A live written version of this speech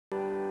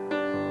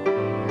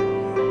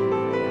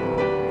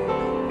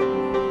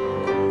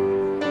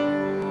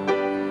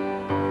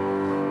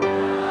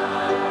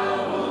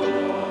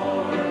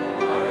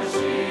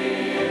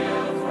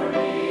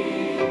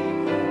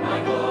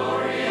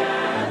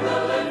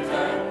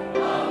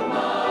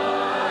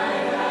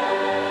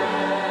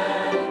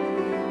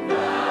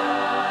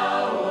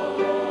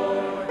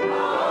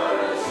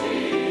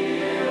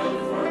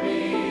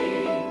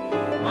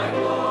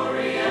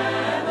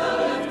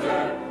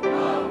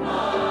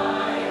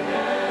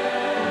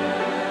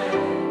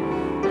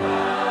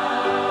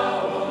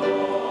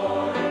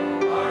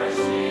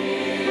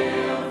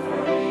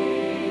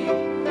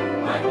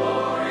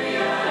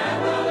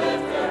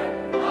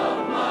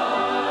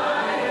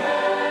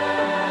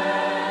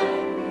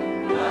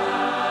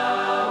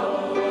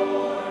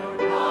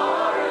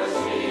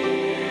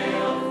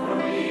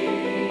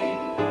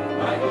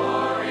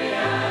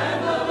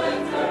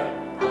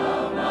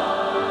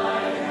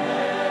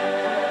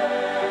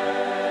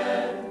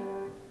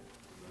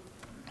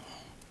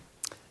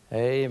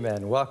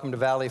Amen. Welcome to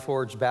Valley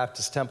Forge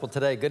Baptist Temple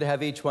today. Good to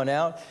have each one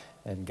out.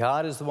 And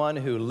God is the one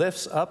who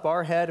lifts up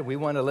our head. We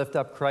want to lift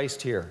up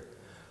Christ here.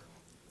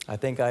 I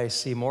think I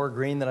see more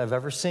green than I've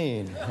ever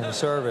seen in a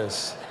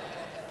service.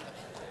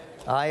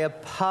 I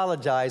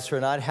apologize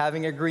for not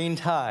having a green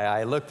tie.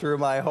 I looked through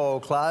my whole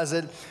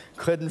closet,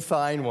 couldn't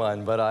find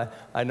one, but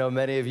I know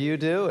many of you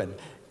do, and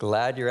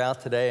glad you're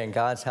out today in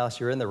God's house.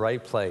 You're in the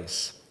right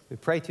place. We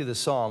pray through the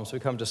Psalms. We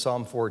come to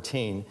Psalm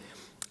 14.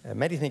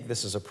 Many think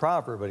this is a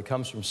proverb, but it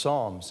comes from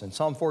Psalms. In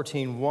Psalm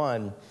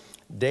 14:1,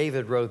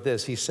 David wrote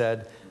this. He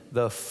said,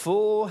 "The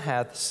fool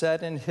hath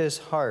said in his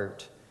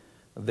heart,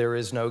 there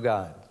is no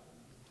God."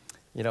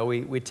 You know,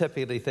 we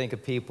typically think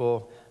of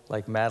people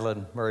like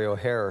Madeline Murray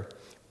O'Hare.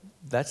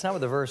 That's not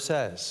what the verse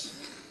says.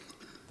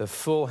 The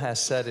fool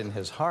has said in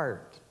his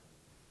heart.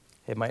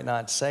 It might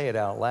not say it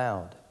out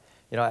loud.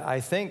 You know, I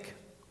think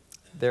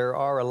there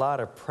are a lot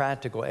of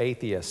practical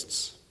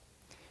atheists.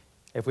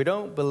 If we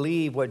don't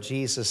believe what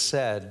Jesus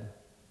said,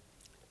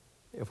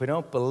 if we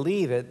don't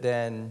believe it,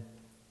 then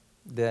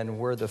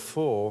we're the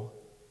fool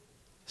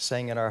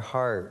saying in our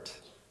heart.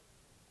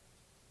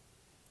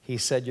 He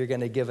said you're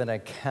going to give an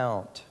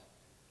account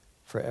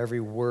for every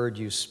word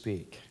you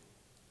speak.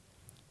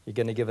 You're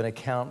going to give an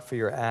account for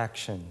your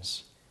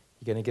actions.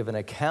 You're going to give an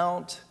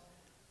account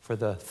for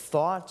the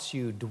thoughts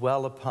you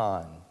dwell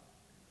upon.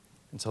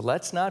 And so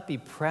let's not be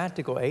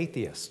practical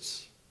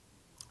atheists.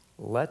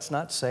 Let's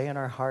not say in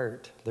our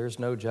heart, there's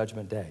no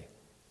judgment day.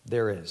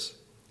 There is.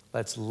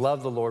 Let's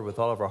love the Lord with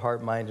all of our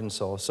heart, mind, and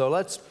soul. So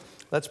let's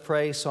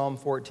pray Psalm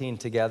 14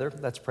 together.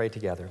 Let's pray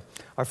together.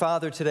 Our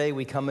Father, today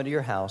we come into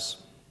your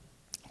house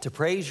to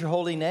praise your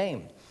holy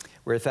name.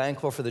 We're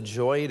thankful for the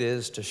joy it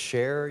is to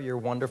share your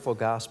wonderful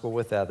gospel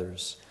with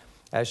others.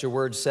 As your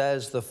word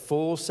says, the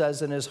fool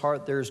says in his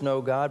heart, there's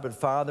no God. But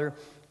Father,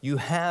 you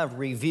have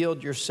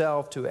revealed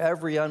yourself to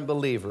every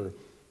unbeliever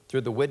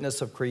through the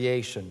witness of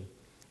creation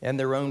and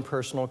their own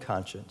personal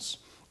conscience.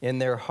 In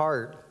their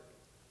heart,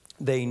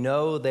 they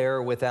know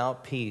they're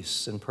without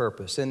peace and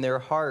purpose. In their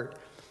heart,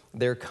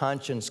 their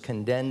conscience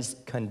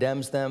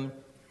condemns them,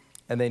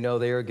 and they know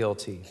they are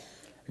guilty.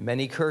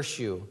 Many curse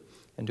you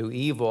and do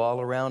evil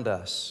all around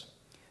us.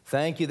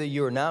 Thank you that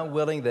you are not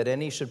willing that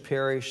any should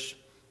perish,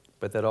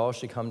 but that all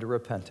should come to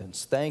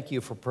repentance. Thank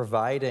you for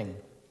providing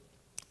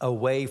a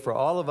way for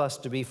all of us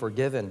to be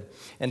forgiven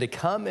and to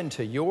come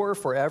into your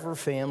forever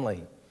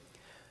family.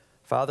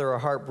 Father, our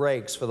heart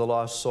breaks for the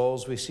lost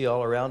souls we see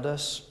all around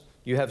us.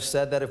 You have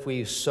said that if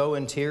we sow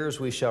in tears,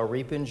 we shall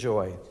reap in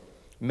joy.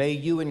 May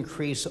you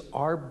increase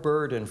our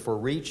burden for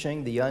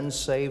reaching the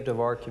unsaved of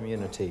our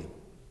community.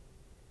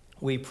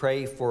 We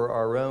pray for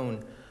our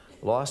own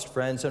lost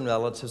friends and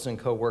relatives and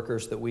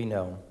co-workers that we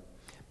know.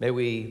 May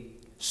we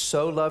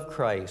so love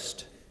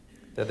Christ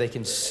that they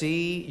can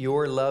see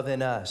your love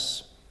in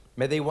us.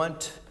 May they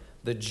want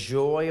the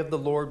joy of the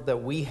Lord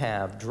that we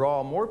have.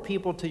 Draw more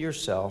people to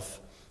yourself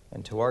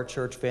and to our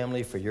church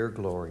family for your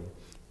glory.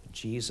 In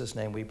Jesus'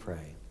 name we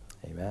pray.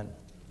 Amen.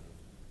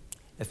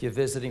 If you're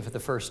visiting for the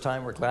first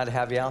time, we're glad to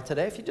have you out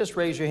today. If you just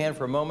raise your hand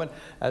for a moment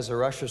as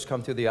the ushers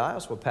come through the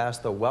aisles, we'll pass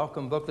the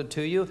welcome booklet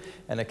to you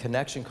and a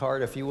connection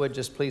card. If you would,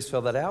 just please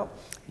fill that out.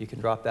 You can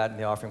drop that in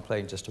the offering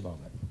plate in just a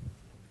moment.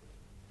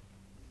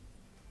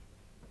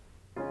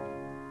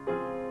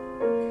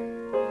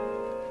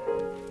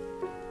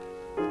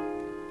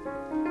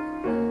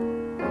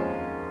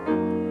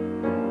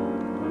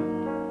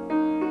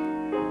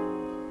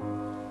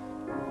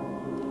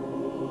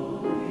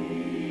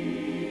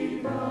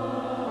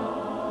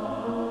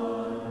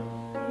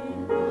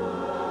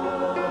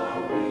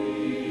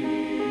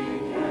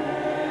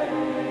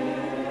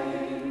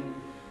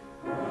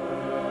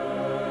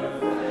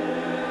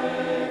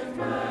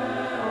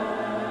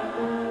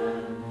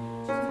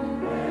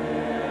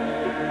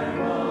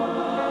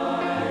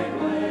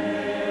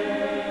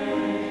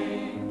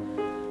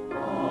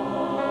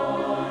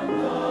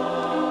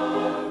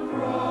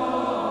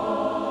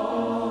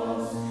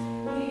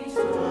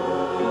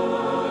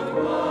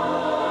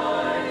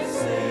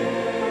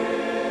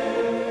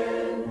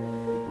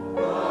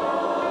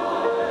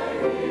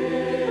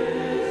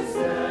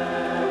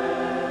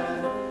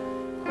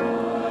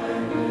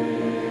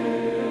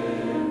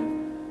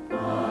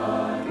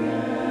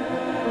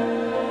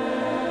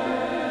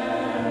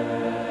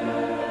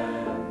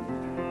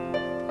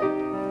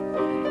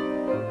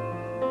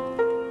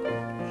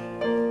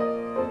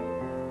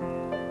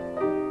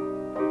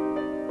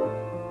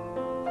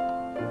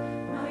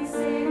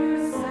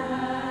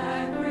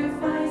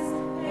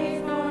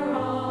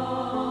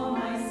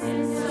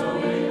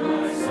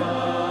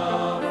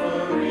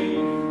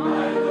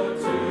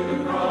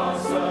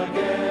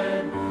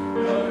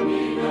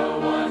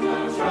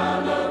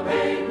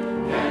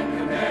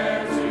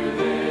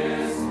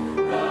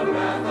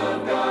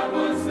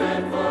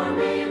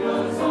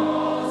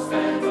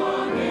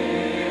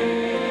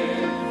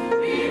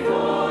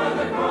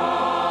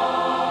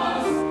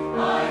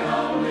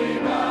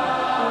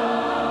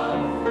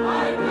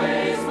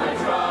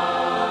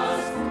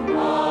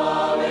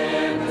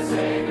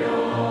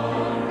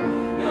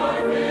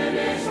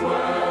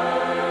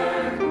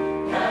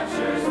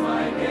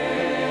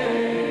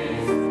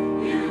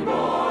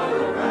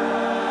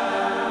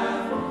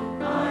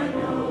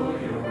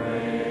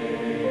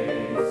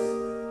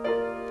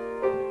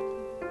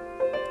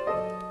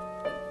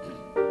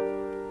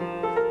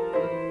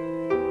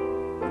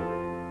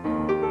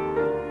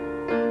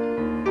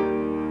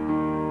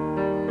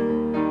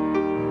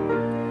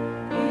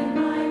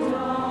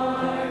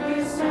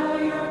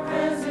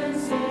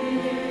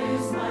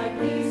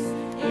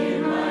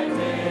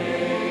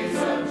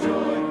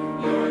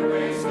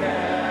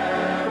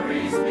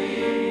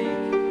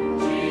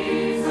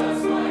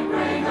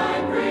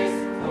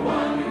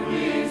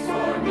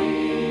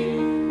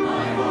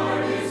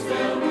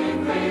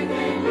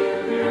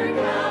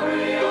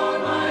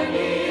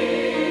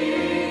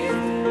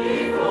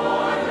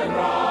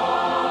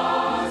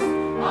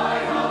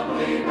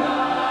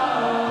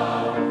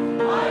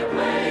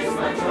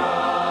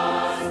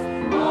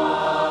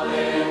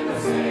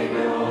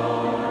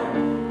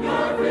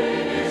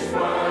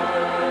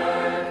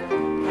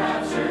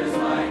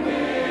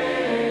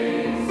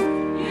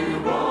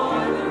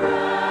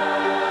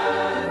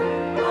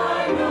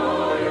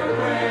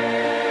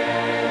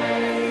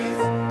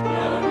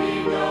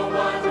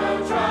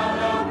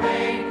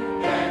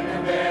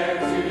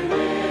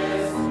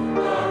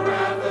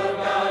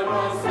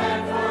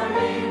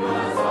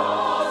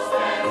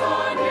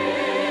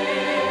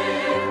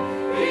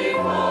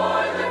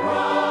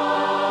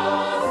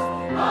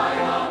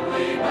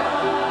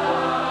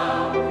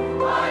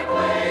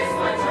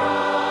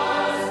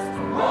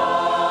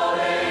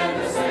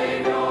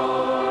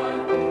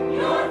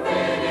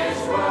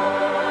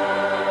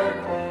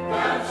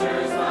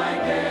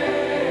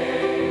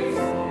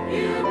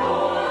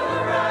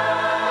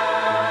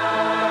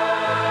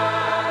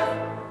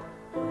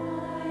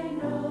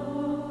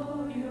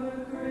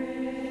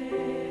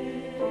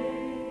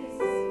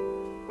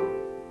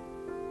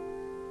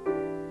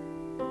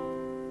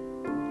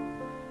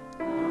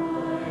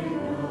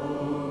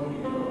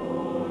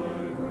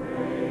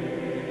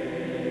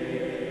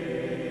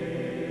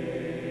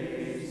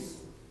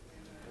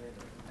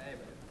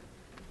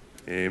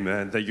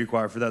 Amen. Thank you,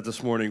 choir, for that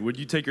this morning. Would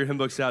you take your hymn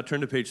books out, turn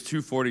to page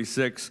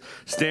 246.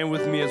 Stand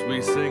with me as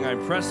we sing,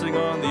 I'm pressing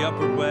on the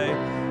upward way.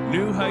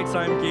 New heights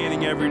I'm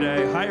gaining every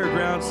day. Higher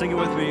ground, sing it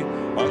with me,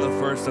 on the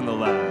first and the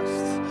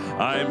last.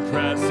 I'm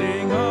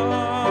pressing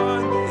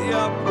on the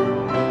upward way.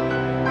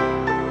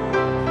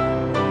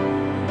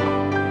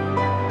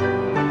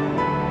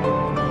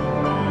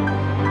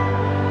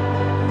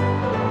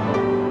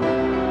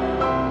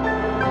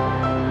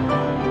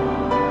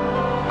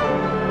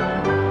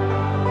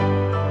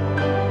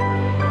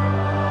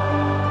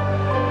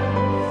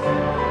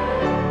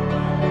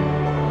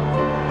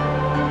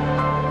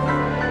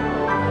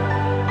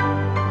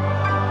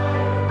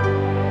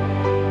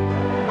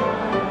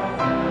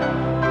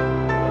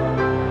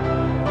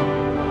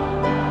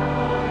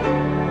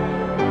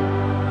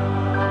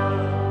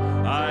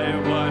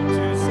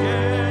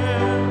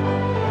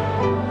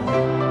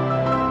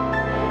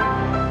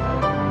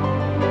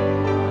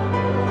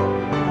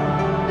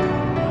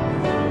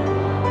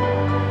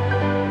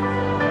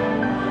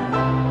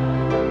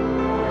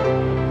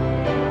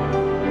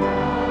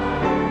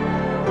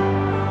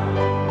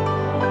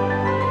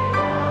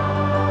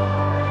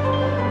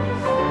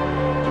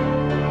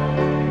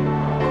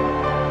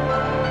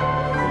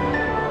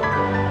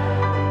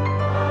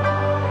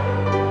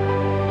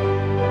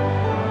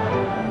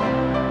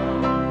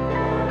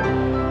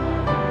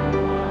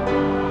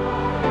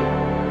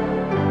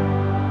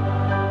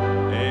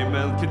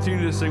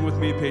 Sing with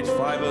me, page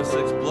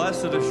 506,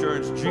 Blessed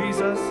Assurance,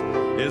 Jesus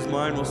is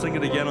mine. We'll sing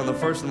it again on the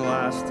first and the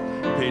last,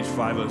 page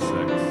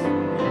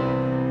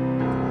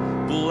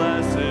 506.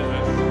 Blessed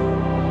Assurance.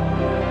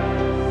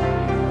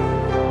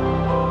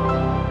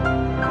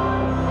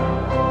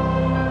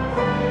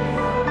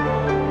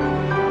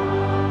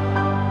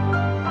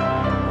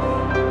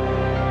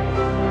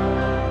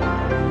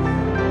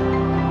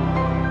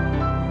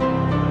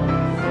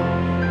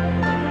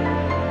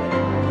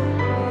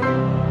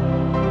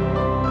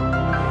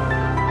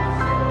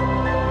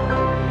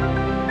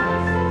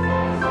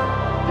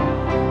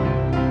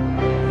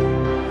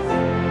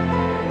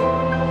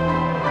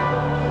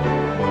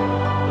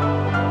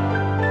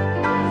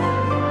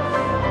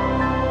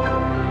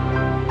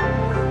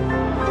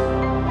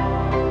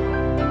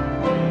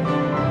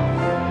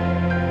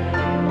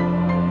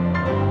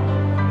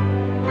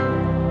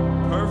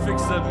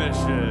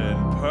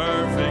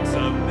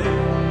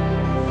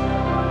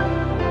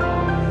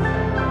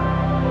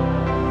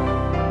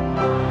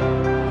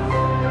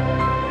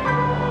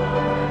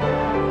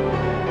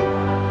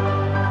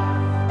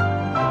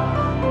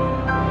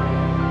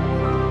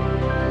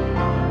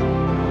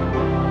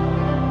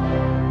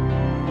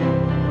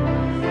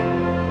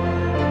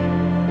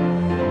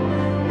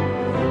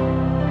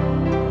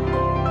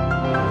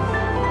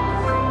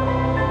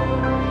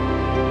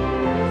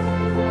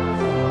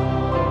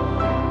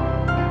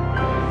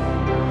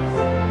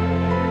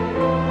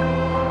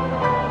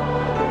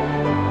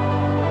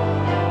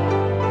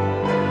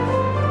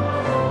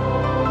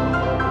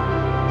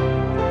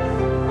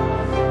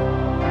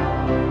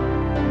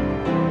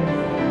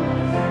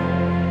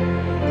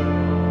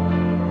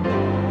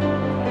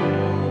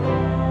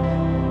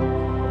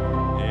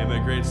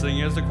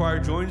 As the choir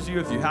joins you,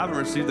 if you haven't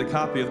received a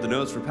copy of the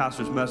notes for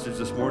Pastor's message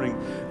this morning,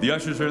 the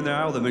ushers are in the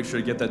aisle. They'll make sure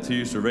to get that to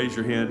you, so raise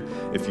your hand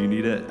if you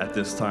need it at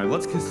this time.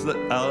 Let's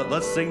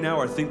sing now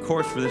our theme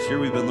chorus for this year.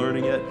 We've been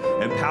learning it.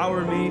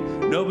 Empower me.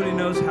 Nobody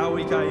knows how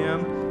weak I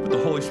am, but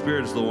the Holy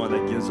Spirit is the one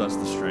that gives us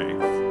the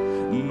strength.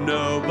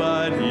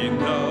 Nobody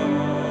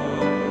knows.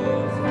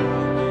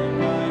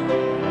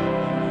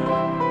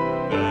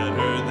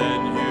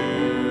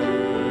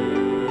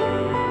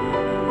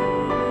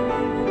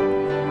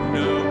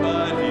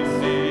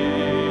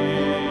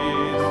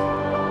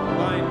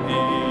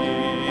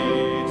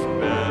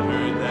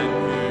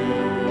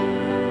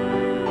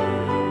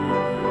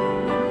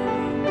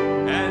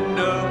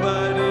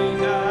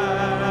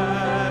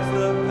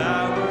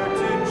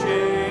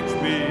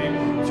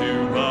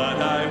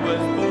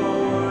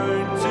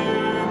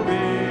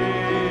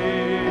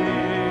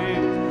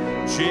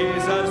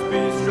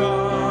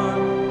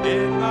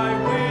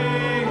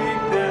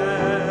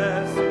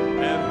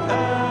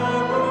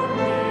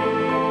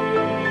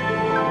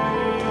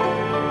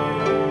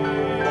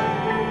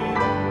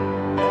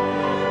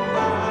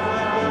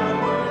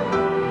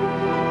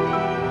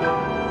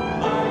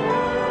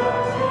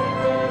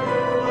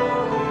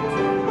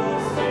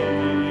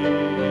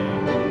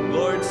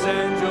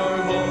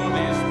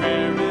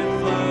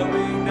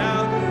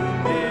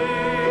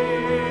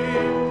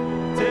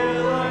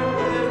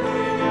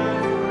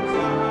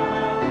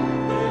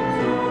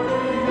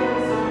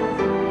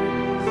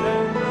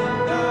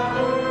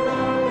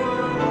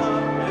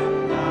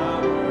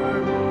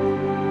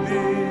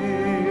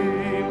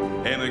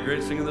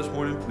 Singing this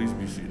morning, please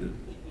be seated.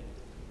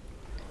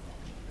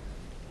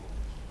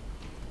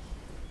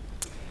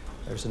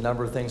 There's a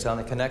number of things on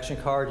the connection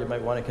card you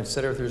might want to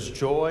consider. If there's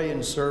joy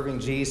in serving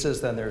Jesus,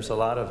 then there's a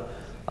lot of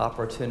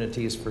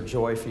opportunities for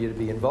joy for you to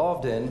be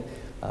involved in.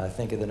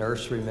 Think of the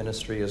nursery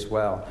ministry as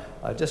well.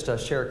 Just to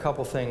share a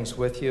couple things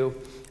with you.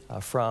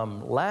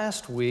 From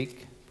last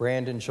week,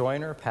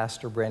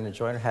 Pastor Brandon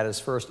Joyner, had his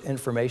first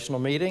informational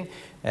meeting,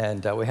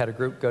 and we had a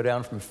group go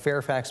down from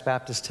Fairfax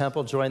Baptist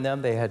Temple, join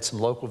them. They had some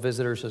local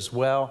visitors as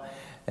well,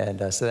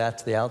 and so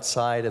that's the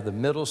outside of the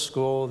middle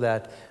school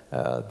that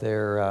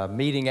they're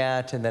meeting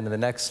at, and then in the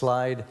next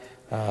slide,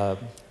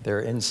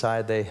 they're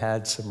inside. They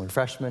had some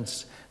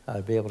refreshments,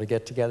 be able to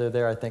get together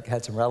there. I think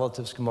had some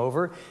relatives come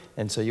over,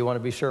 and so you want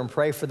to be sure and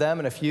pray for them,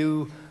 and if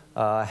you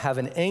have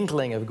an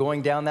inkling of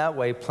going down that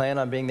way, plan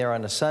on being there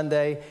on a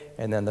Sunday,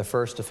 and then the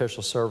first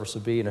official service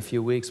will be in a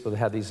few weeks. We'll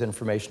have these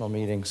informational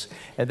meetings.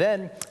 And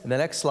then in the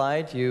next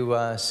slide, you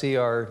see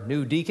our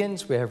new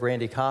deacons. We have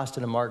Randy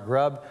Costin and Mark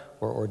Grubb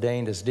were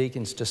ordained as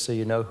deacons, just so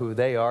you know who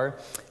they are.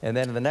 And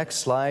then in the next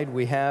slide,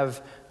 we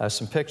have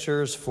some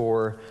pictures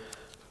for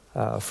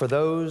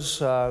those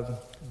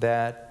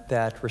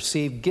that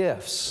receive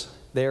gifts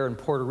there in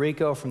Puerto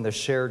Rico from the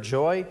Shared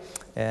Joy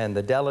and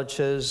the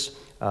Deliches.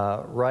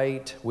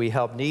 We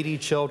help needy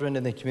children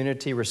in the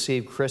community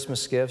receive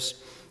Christmas gifts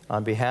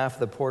on behalf of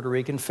the Puerto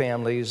Rican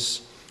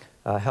families.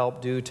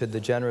 Help due to the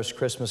generous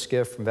Christmas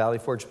gift from Valley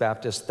Forge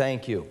Baptist.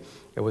 Thank you.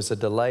 It was a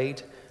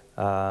delight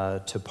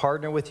to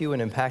partner with you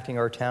in impacting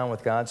our town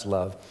with God's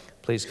love.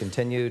 Please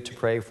continue to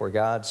pray for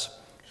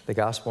the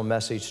gospel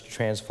message to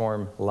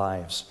transform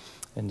lives.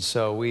 And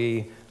so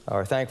we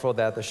are thankful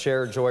that the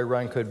Shared Joy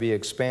Run could be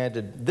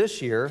expanded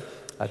this year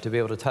to be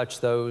able to touch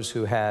those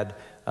who had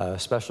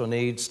special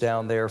needs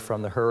down there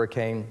from the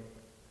hurricane.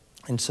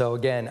 And so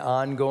again,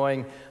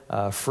 ongoing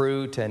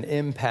fruit and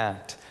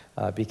impact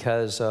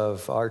because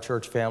of our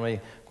church family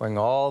going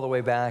all the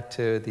way back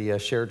to the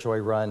Shared Joy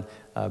Run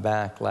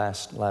back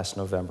last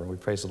November. We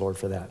praise the Lord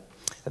for that.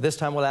 At this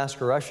time, we'll ask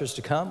our ushers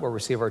to come. We'll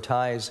receive our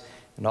tithes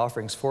and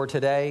offerings for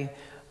today.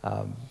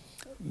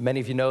 Many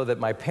of you know that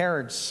my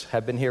parents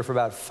have been here for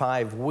about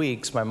 5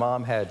 weeks. My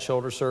mom had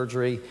shoulder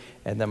surgery,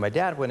 and then my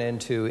dad went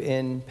into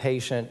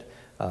inpatient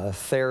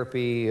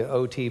therapy,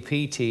 OT,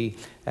 PT,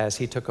 as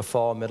he took a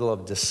fall middle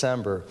of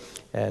December.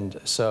 And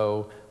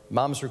so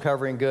mom's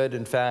recovering good.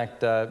 In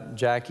fact,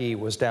 Jackie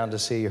was down to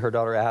see her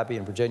daughter Abby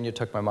in Virginia,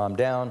 took my mom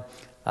down.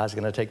 I was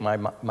going to take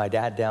my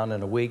dad down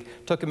in a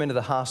week. Took him into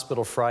the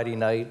hospital Friday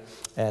night,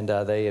 and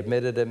they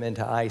admitted him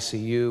into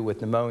ICU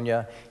with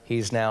pneumonia.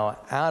 He's now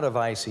out of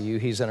ICU.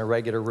 He's in a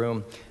regular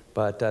room,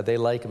 but they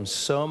like him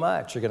so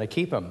much, they're going to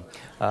keep him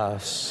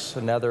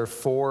another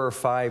 4 or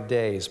 5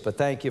 days. But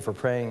thank you for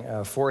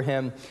praying for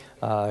him.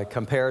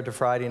 Compared to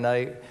Friday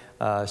night,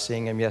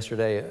 seeing him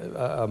yesterday,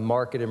 a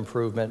marked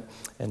improvement.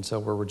 And so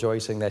we're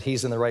rejoicing that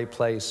he's in the right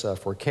place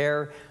for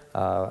care.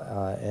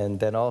 And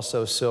then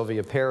also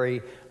Sylvia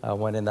Perry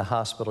went in the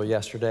hospital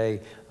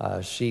yesterday.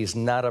 She's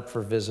not up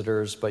for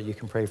visitors, but you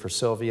can pray for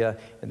Sylvia.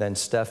 And then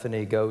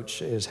Stephanie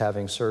Goach is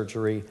having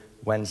surgery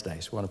Wednesday,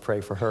 so we want to pray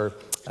for her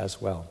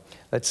as well.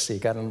 Let's see,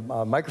 got a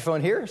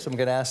microphone here, so I'm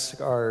going to ask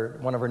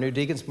one of our new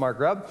deacons, Mark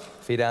Grubb,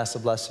 if he'd ask a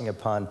blessing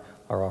upon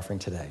our offering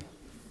today.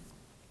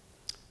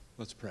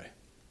 Let's pray.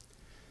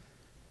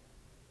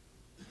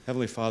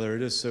 Heavenly Father,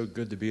 it is so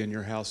good to be in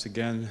your house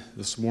again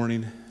this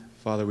morning.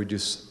 Father, we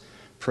just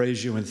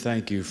praise you and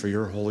thank you for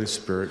your Holy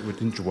Spirit, which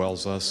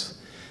indwells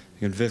us,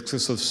 convicts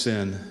us of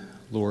sin,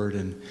 Lord,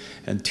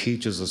 and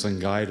teaches us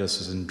and guides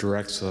us and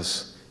directs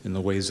us in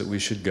the ways that we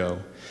should go.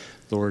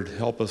 Lord,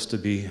 help us to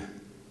be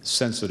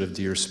sensitive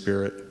to your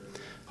Spirit.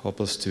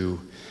 Help us to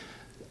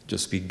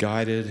just be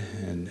guided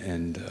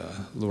and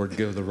Lord,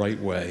 go the right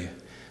way.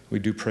 We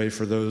do pray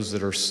for those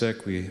that are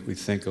sick. We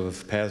think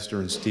of Pastor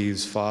and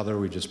Steve's father.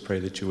 We just pray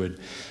that you would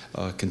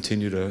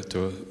continue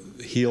to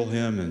heal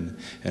him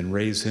and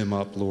raise him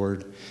up,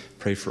 Lord.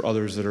 Pray for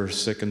others that are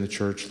sick in the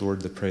church,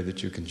 Lord, to pray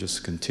that you can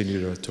just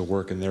continue to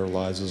work in their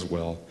lives as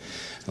well.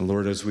 And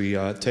Lord, as we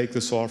take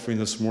this offering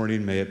this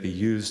morning, may it be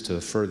used to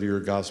further your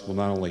gospel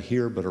not only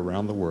here but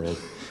around the world.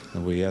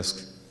 And we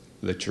ask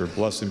that your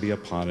blessing be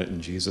upon it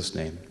in Jesus'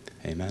 name.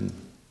 Amen.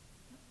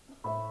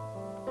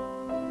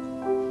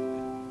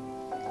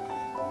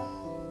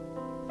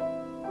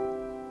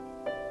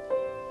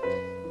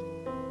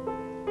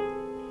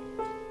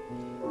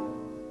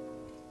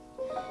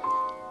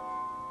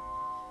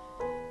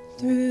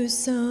 Through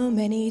so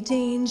many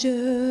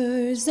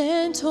dangers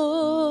and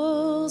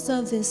toils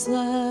of this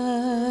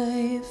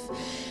life,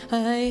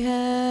 I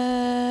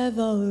have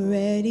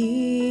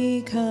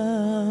already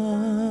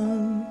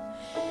come.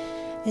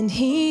 And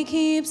he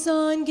keeps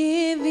on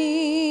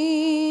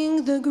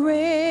giving the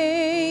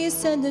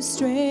grace and the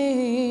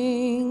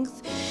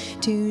strength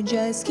to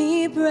just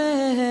keep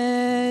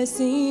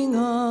pressing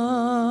on.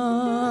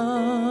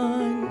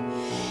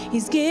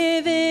 He's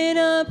given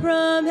a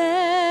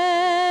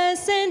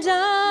promise, and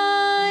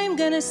I'm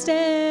gonna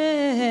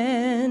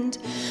stand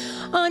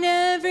on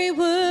every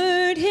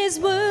word his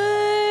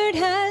word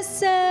has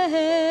said,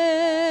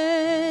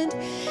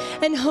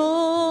 and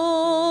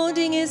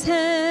holding his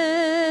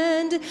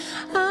hand,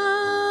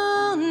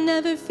 I'll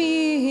never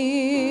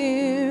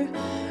fear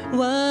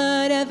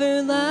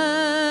whatever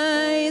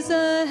lies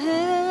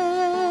ahead.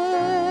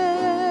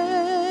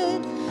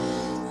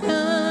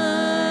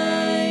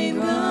 I'm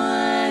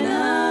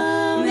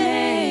gonna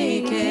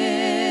make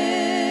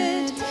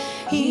it.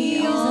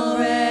 He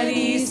already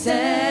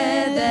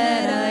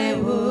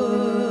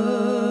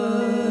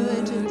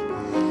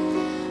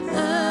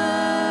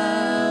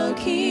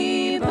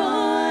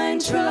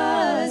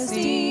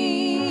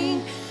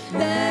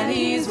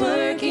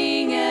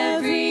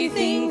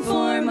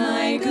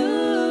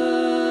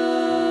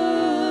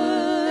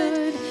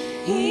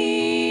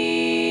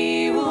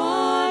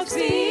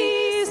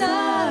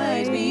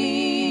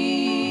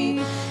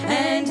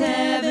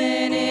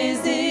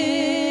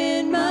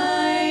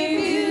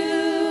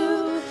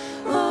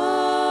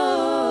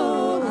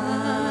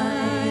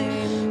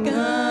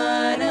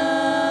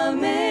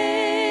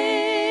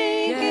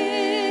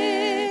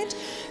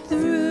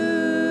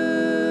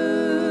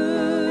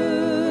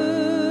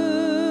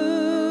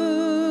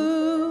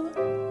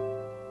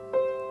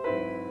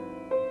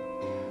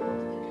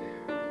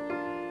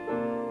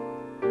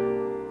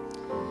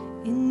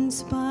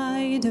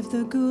spite of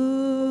the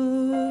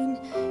good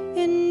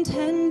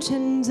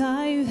intentions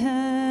I've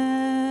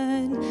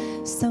had,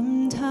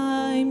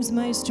 sometimes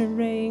my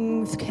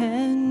strength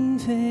can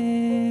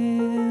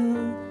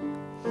fail.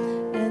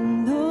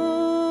 And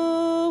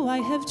though I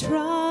have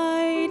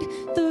tried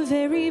the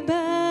very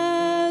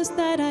best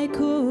that I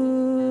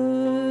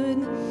could,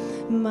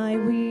 my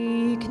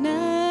weaknesses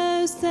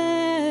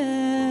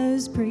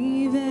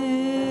prevail.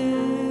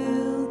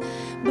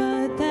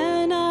 But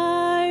then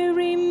I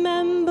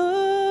remember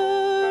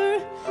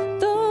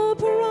the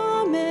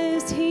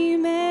promise he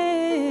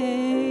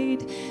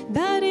made,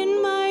 that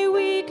in my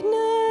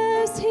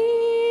weakness he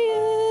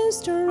is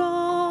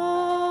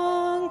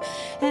strong.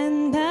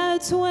 And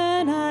that's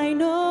when I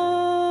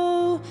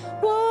know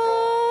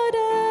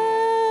whatever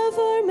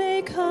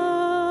may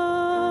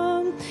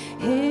come,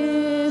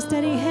 his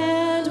steady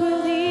hand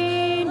will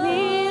lead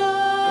me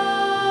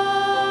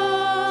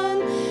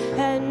on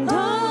and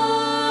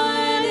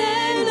on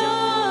and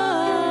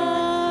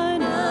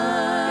on.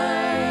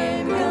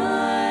 I'm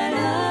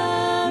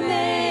gonna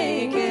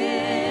make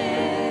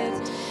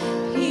it.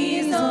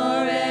 He's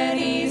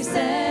already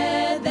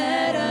said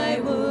that I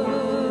would.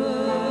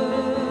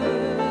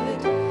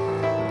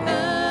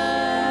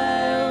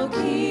 I'll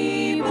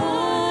keep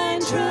on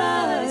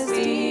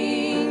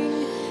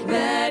trusting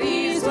that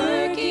he's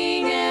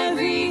working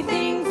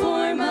everything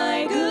for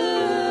my good.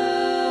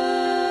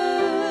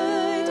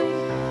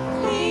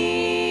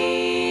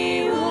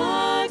 He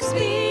walks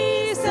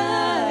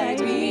beside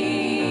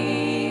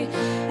me,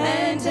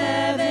 and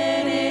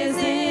heaven is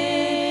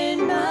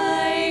in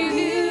my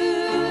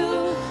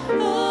view.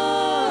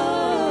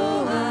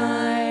 Oh,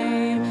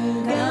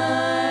 I'm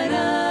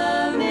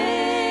gonna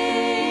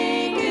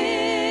make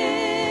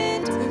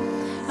it.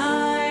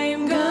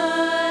 I'm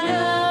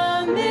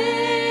gonna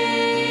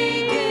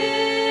make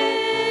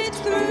it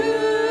through.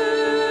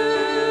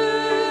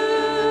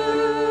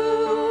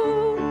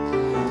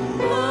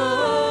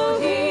 Oh,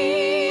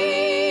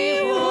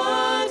 he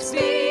walks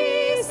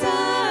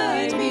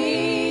beside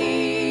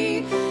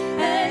me,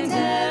 and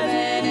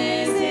heaven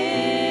is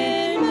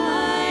in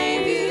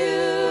my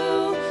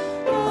view.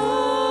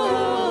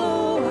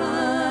 Oh,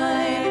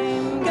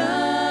 I'm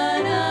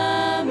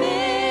gonna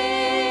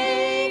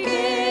make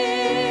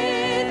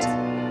it.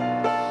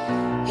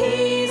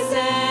 He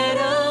said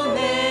I'll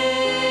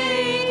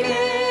make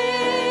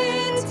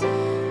it.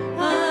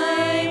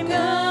 I'm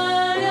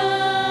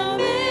gonna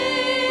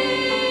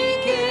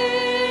make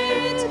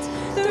it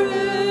through.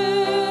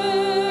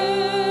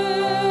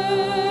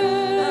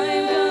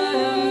 I'm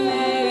gonna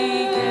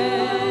make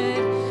it.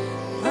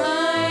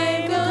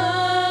 I'm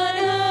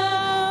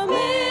gonna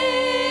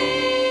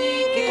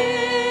make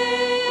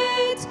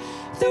it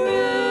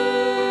through.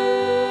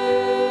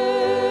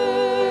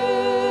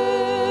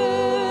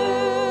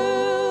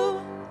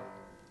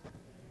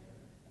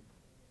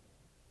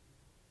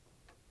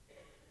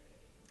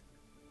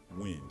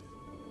 Wind.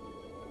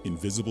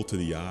 Invisible to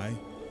the eye,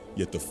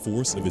 yet the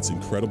force of its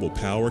incredible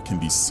power can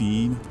be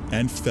seen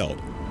and felt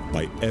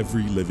by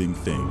every living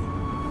thing.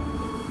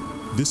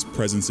 This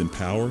presence and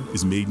power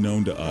is made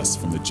known to us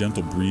from the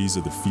gentle breeze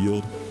of the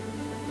field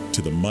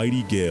to the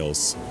mighty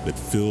gales that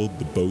filled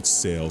the boat's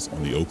sails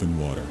on the open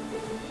water.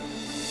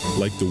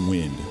 Like the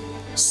wind,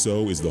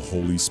 so is the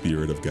Holy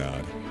Spirit of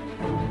God.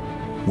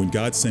 When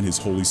God sent his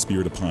Holy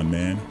Spirit upon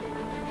man,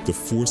 the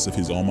force of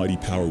his almighty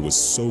power was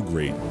so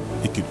great,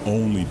 it could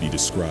only be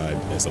described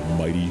as a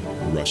mighty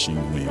rushing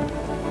wind.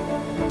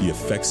 The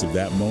effects of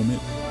that moment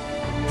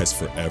has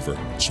forever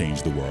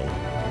changed the world.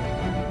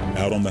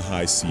 Out on the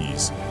high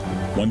seas,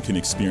 one can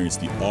experience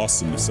the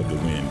awesomeness of the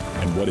wind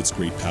and what its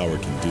great power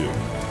can do.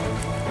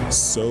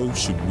 So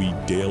should we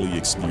daily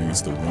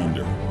experience the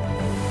wonder,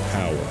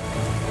 power,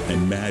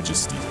 and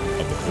majesty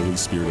of the Holy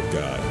Spirit of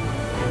God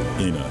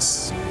in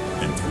us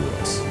and through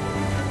us.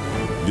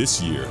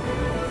 This year,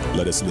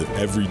 let us live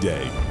every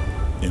day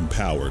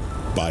empowered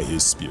by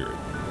his Spirit.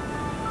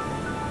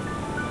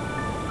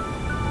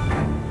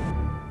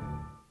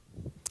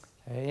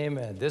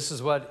 Amen. This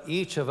is what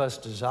each of us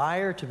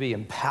desire, to be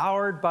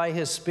empowered by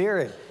his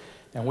Spirit.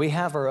 And we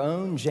have our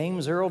own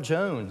James Earl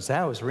Jones.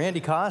 That was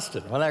Randy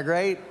Costin. Wasn't that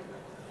great?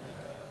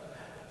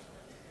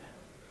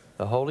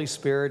 The Holy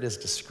Spirit is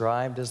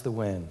described as the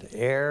wind,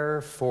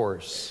 air,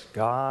 force,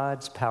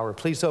 God's power.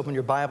 Please open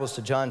your Bibles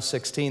to John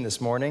 16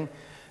 this morning.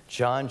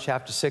 John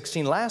chapter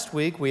 16. Last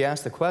week we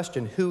asked the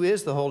question, who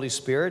is the Holy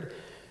Spirit?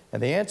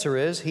 And the answer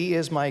is, he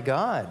is my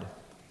God.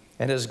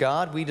 And as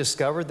God, we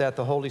discovered that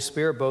the Holy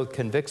Spirit both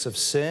convicts of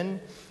sin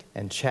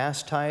and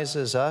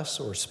chastises us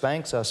or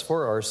spanks us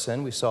for our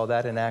sin. We saw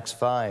that in Acts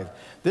 5.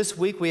 This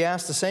week we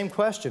asked the same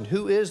question,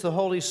 who is the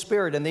Holy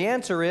Spirit? And the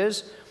answer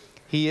is,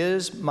 he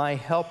is my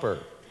helper.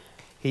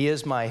 He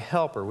is my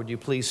helper. Would you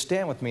please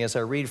stand with me as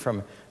I read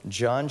from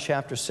John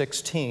chapter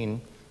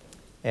 16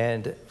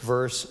 and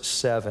verse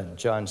 7.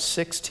 John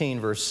 16,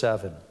 verse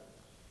 7.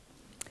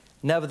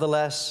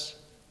 Nevertheless,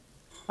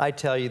 I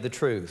tell you the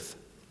truth.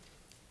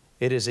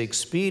 It is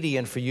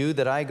expedient for you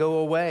that I go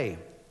away.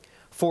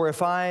 For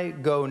if I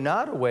go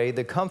not away,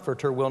 the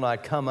Comforter will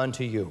not come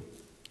unto you.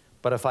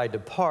 But if I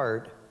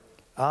depart,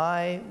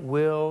 I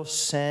will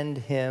send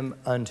him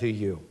unto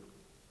you.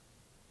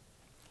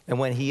 And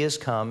when he is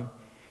come,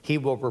 he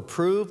will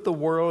reprove the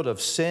world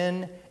of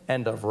sin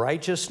and of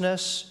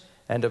righteousness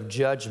and of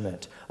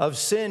judgment. Of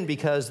sin,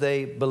 because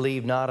they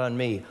believe not on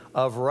me.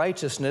 Of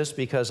righteousness,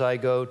 because I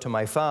go to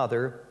my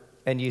Father,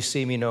 and ye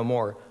see me no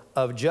more.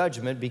 Of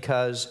judgment,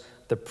 because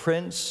the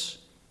prince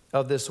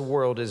of this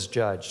world is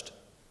judged.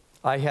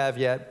 I have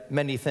yet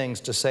many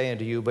things to say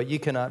unto you, but ye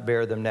cannot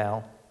bear them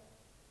now.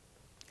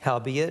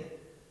 Howbeit,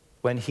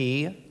 when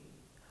he,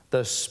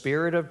 the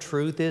Spirit of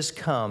truth, is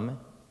come,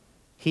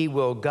 he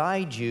will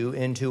guide you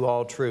into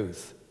all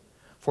truth.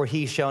 For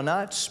he shall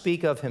not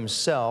speak of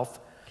himself,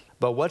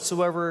 but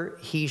whatsoever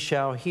he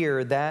shall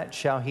hear, that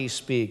shall he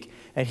speak,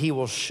 and he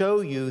will show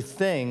you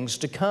things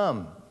to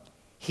come.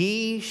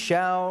 He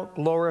shall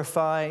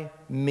glorify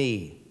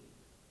me,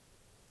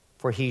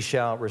 for he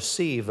shall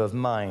receive of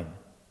mine,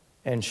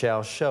 and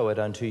shall show it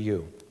unto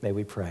you. May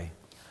we pray.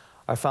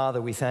 Our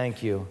Father, we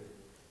thank you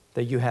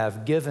that you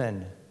have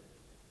given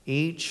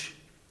each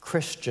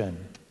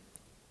Christian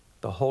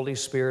the Holy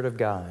Spirit of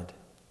God.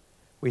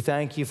 We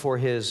thank you for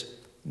his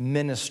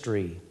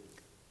ministry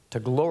to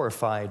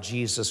glorify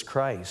Jesus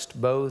Christ,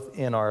 both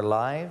in our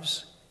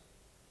lives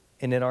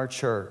and in our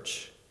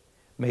church.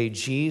 May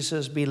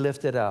Jesus be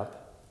lifted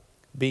up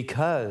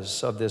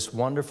because of this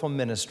wonderful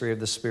ministry of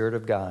the Spirit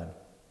of God.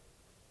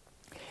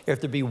 If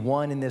there be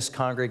one in this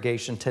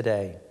congregation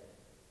today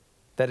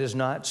that is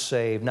not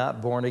saved,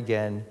 not born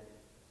again,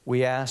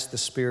 we ask the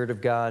Spirit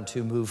of God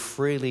to move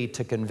freely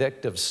to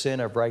convict of sin,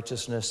 of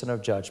righteousness, and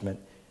of judgment,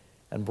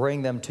 and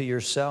bring them to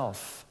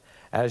yourself,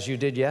 as you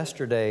did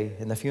yesterday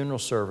in the funeral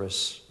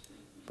service,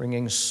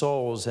 bringing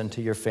souls into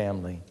your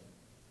family.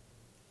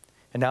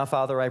 And now,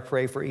 Father, I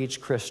pray for each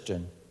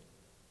Christian.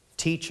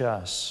 Teach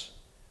us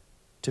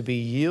to be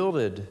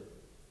yielded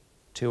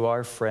to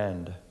our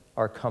friend,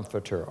 our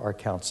comforter, our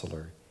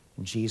counselor.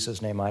 In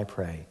Jesus' name I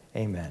pray.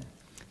 Amen.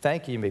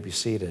 Thank you. You may be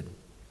seated.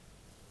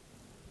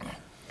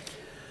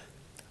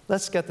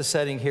 Let's get the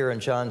setting here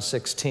in John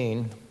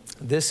 16.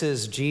 This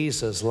is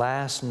Jesus'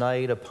 last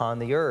night upon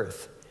the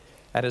earth.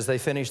 And as they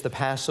finish the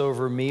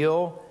Passover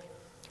meal,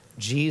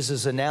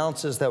 Jesus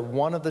announces that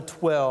one of the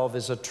 12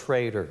 is a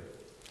traitor.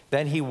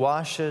 Then he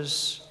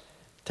washes,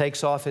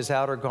 takes off his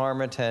outer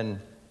garment,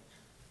 and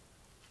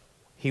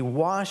he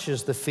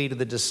washes the feet of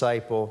the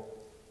disciple,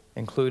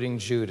 including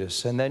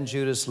Judas. And then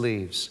Judas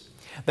leaves.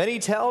 Then he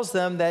tells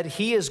them that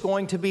he is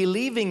going to be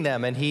leaving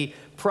them, and he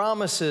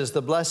promises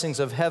the blessings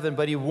of heaven,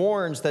 but he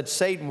warns that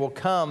Satan will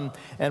come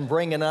and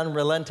bring an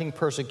unrelenting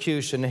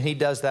persecution, and he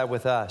does that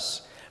with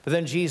us. But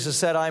then Jesus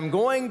said, I'm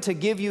going to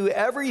give you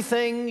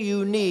everything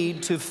you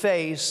need to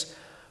face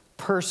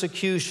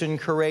persecution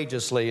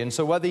courageously. And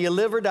so whether you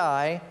live or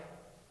die,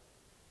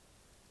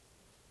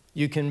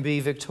 you can be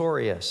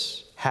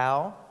victorious.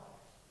 How?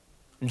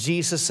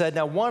 Jesus said,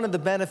 now one of the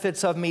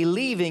benefits of me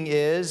leaving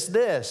is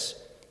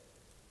this: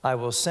 I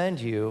will send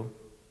you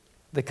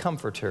the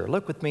Comforter.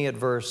 Look with me at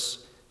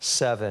verse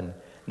 7.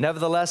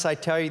 Nevertheless, I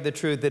tell you the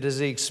truth, it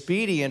is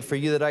expedient for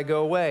you that I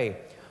go away.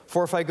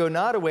 For if I go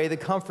not away, the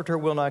Comforter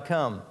will not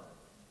come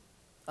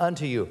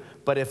unto you.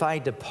 But if I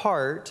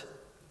depart,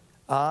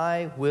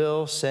 I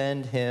will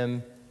send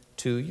him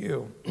to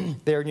you.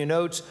 There in your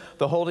notes,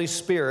 the Holy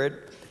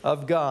Spirit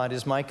of God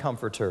is my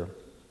Comforter.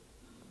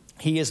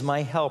 He is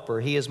my helper.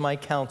 He is my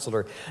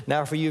counselor.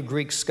 Now, for you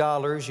Greek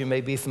scholars, you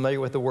may be familiar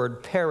with the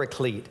word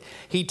paraclete.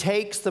 He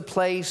takes the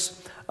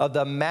place of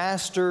the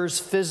Master's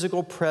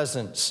physical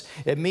presence.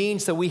 It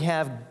means that we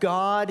have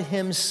God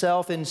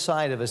himself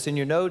inside of us. In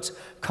your notes,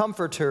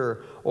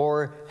 comforter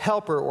or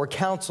helper or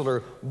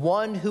counselor,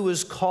 one who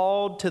is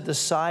called to the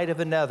side of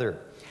another.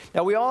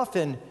 Now, we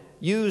often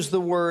use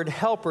the word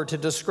helper to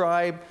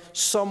describe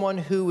someone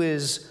who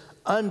is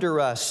under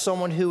us,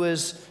 someone who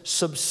is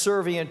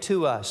subservient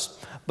to us.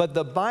 But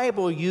the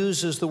Bible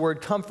uses the word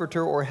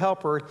comforter or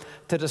helper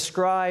to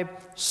describe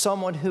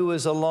someone who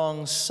is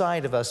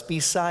alongside of us,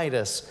 beside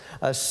us.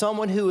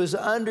 Someone who is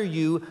under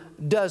you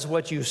does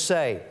what you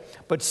say.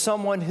 But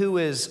someone who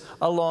is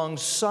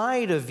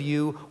alongside of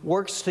you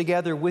works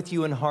together with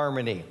you in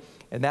harmony.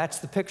 And that's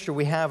the picture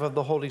we have of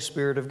the Holy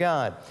Spirit of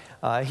God.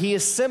 He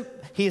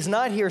is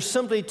not here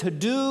simply to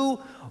do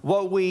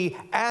what we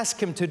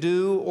ask him to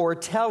do or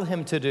tell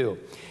him to do.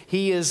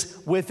 He is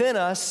within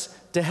us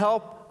to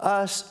help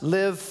us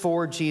live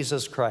for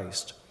Jesus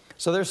Christ.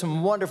 So there's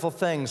some wonderful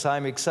things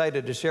I'm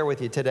excited to share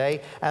with you today.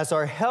 As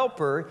our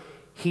helper,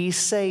 he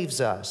saves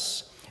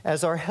us.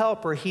 As our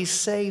helper, he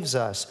saves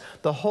us.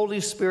 The Holy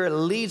Spirit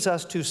leads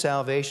us to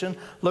salvation.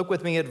 Look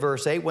with me at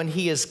verse 8. When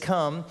he is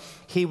come,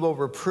 he will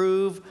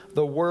reprove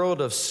the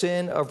world of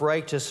sin, of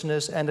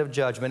righteousness, and of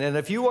judgment. And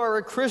if you are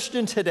a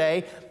Christian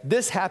today,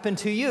 this happened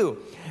to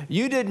you.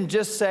 You didn't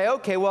just say,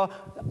 okay, well,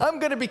 I'm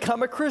going to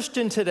become a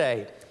Christian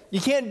today. You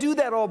can't do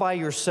that all by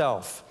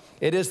yourself.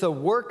 It is the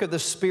work of the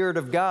Spirit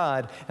of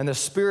God, and the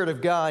Spirit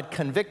of God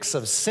convicts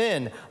of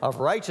sin, of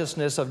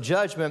righteousness, of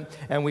judgment,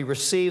 and we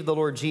receive the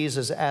Lord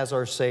Jesus as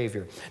our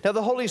Savior. Now,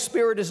 the Holy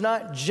Spirit is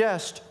not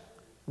just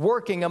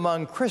working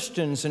among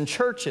Christians and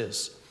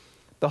churches,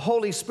 The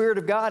Holy Spirit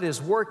of God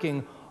is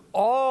working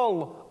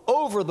all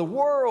over the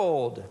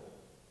world,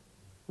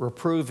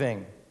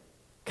 reproving,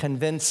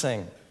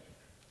 convincing,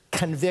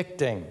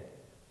 convicting,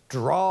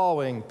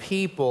 drawing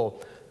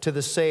people to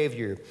the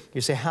Savior.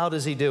 You say, how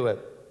does he do it?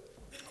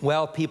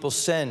 Well, people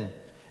sin.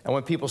 And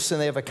when people sin,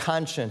 they have a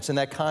conscience, and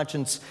that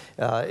conscience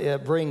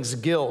it brings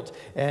guilt.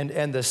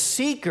 And the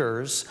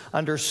seekers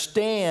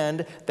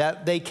understand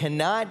that they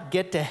cannot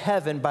get to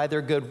heaven by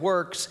their good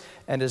works,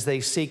 and as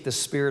they seek, the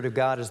Spirit of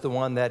God is the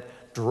one that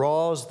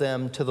draws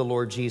them to the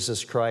Lord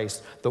Jesus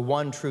Christ, the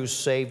one true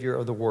Savior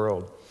of the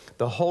world.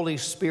 The Holy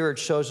Spirit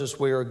shows us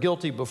we are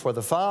guilty before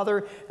the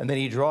Father, and then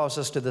he draws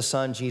us to the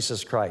Son,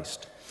 Jesus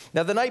Christ.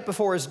 Now, the night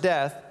before his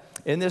death,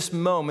 in this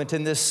moment,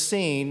 in this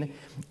scene,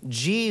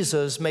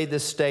 Jesus made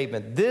this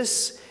statement: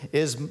 "This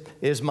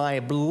is my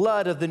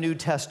blood of the New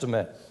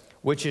Testament,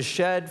 which is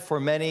shed for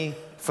many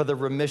for the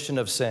remission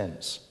of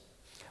sins."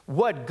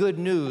 What good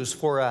news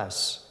for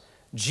us.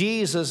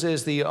 Jesus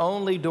is the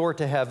only door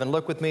to heaven.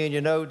 Look with me in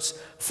your notes,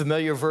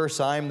 familiar verse,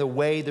 "I am the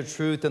way, the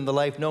truth, and the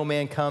life. No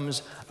man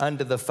comes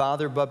unto the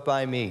Father but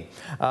by me."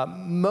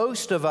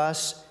 Most of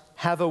us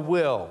have a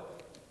will.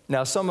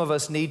 Now, some of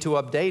us need to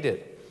update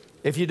it.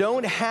 If you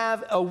don't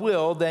have a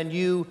will, then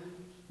you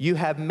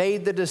have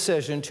made the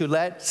decision to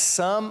let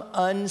some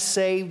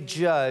unsaved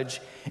judge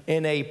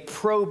in a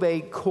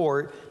probate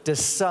court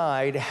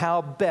decide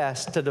how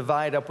best to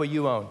divide up what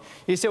you own.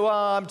 You say, well,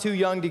 I'm too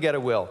young to get a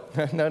will.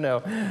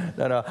 No.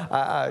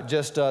 I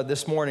just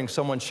this morning,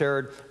 someone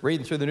shared,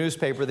 reading through the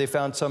newspaper, they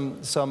found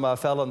some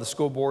fellow on the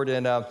school board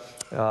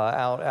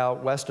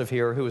out west of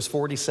here who was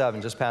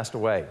 47, just passed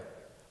away.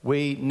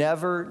 We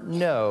never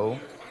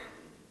know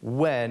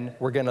when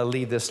we're going to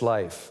leave this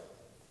life.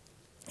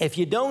 If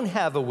you don't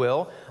have a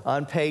will,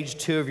 on page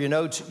 2 of your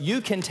notes,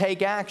 you can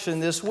take action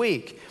this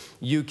week.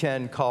 You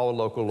can call a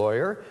local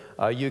lawyer.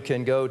 You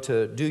can go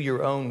to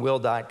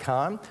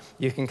doyourownwill.com.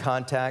 You can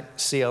contact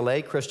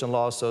CLA, Christian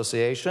Law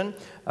Association.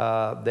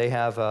 They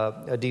have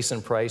a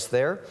decent price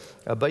there.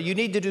 But you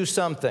need to do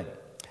something.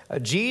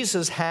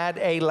 Jesus had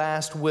a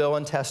last will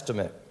and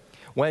testament.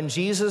 When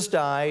Jesus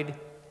died,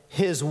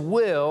 his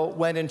will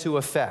went into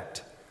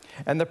effect.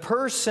 And the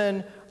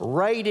person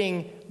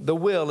writing the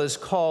will is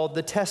called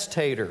the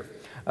testator.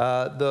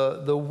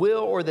 The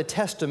will or the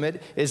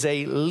testament is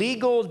a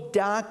legal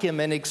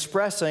document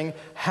expressing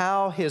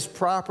how his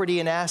property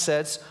and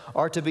assets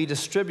are to be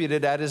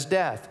distributed at his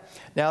death.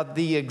 Now,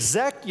 the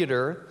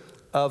executor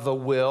of a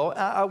will,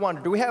 I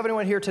wonder, do we have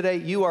anyone here today?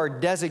 You are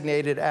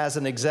designated as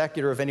an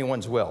executor of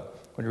anyone's will.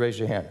 Would you raise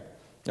your hand?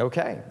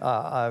 Okay,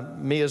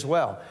 me as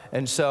well.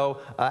 And so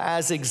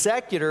as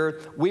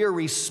executor, we are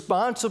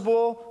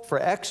responsible for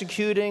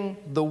executing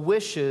the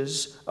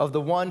wishes of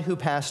the one who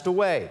passed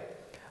away.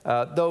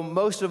 Though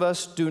most of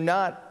us do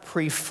not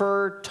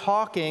prefer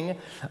talking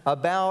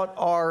about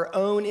our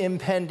own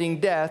impending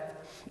death,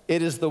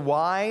 it is the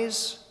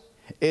wise,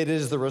 it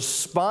is the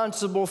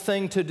responsible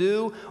thing to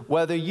do.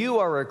 Whether you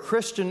are a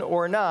Christian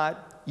or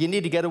not, you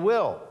need to get a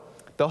will.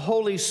 The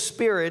Holy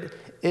Spirit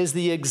is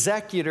the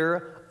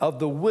executor of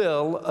the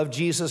will of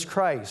Jesus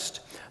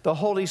Christ. The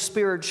Holy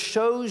Spirit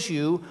shows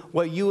you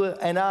what you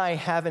and I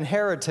have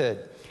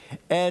inherited.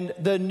 And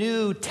the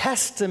New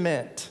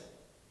Testament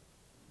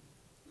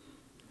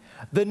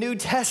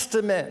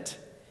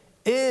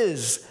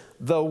is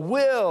the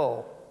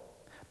will,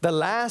 the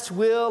last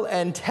will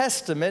and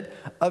testament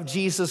of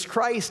Jesus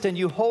Christ, and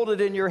you hold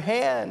it in your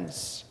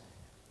hands.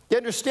 You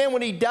understand,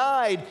 when he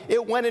died,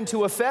 it went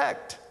into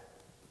effect,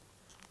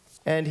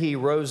 and he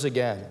rose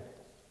again.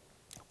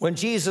 When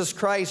Jesus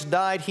Christ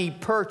died, he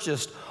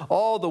purchased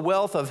all the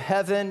wealth of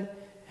heaven,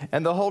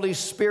 and the Holy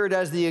Spirit,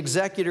 as the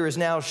executor, is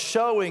now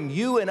showing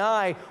you and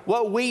I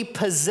what we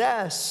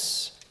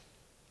possess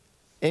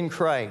in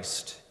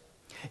Christ.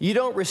 You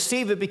don't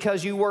receive it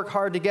because you work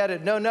hard to get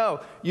it. No.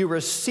 You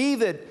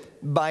receive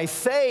it by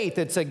faith.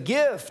 It's a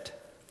gift.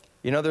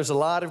 You know, there's a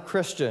lot of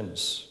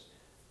Christians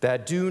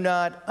that do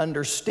not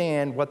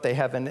understand what they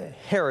have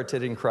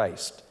inherited in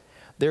Christ.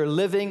 They're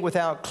living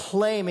without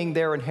claiming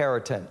their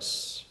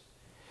inheritance.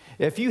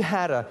 If you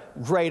had a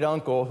great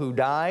uncle who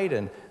died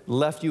and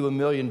left you $1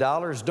 million,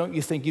 don't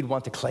you think you'd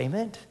want to claim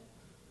it?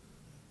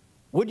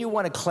 Wouldn't you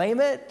want to claim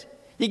it?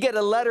 You get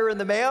a letter in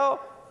the mail,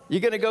 you're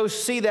going to go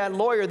see that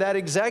lawyer, that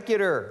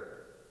executor.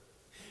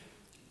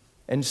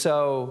 And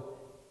so,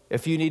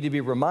 if you need to be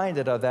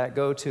reminded of that,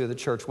 go to the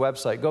church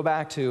website. Go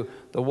back to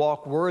the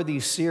Walk Worthy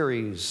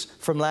series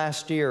from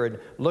last year and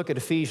look at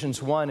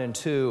Ephesians 1 and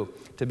 2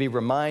 to be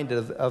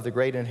reminded of the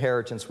great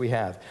inheritance we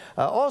have.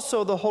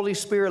 Also, the Holy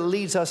Spirit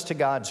leads us to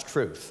God's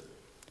truth.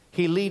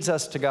 He leads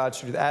us to God's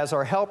truth. As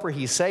our helper,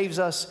 he saves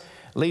us,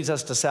 leads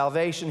us to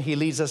salvation. He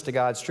leads us to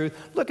God's truth.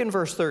 Look in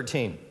verse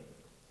 13.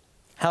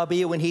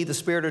 Howbeit, when he, the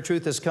Spirit of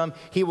truth, has come,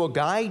 he will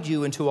guide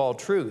you into all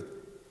truth.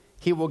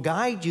 He will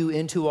guide you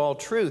into all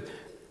truth.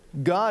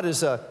 God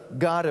is a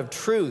God of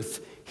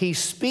truth. He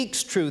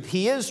speaks truth.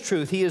 He is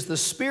truth. He is the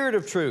Spirit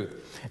of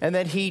truth. And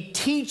then he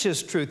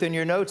teaches truth. In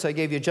your notes, I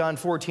gave you John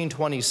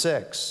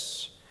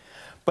 14:26.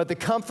 But the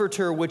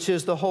Comforter, which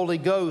is the Holy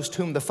Ghost,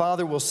 whom the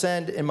Father will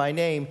send in my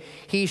name,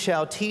 he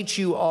shall teach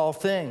you all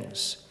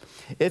things.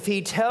 If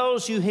he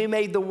tells you he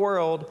made the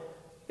world,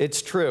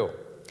 it's true.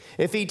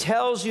 If he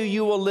tells you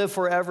you will live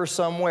forever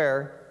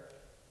somewhere,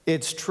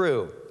 it's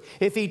true.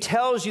 If he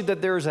tells you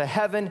that there's a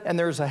heaven and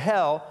there's a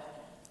hell,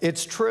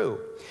 it's true.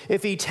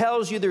 If he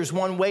tells you there's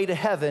one way to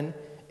heaven,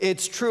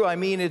 it's true. I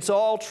mean, it's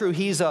all true.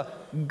 He's a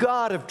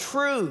God of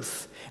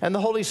truth. And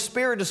the Holy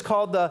Spirit is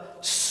called the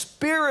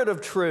Spirit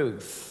of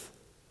truth.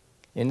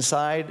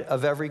 Inside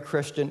of every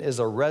Christian is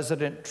a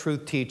resident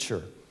truth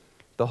teacher,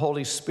 the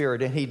Holy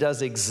Spirit, and he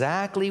does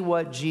exactly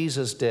what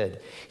Jesus did.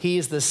 He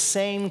is the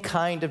same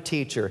kind of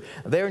teacher.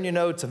 There in your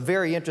notes, a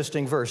very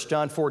interesting verse,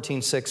 John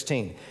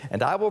 14:16.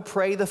 And I will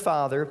pray the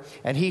Father,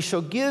 and he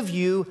shall give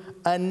you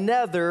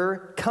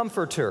another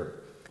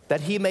comforter, that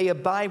he may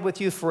abide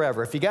with you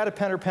forever. If you got a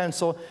pen or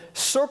pencil,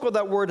 circle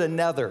that word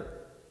another.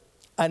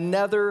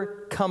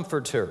 Another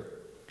comforter.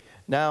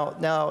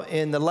 Now,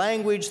 in the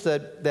language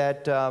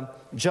that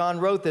John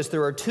wrote this,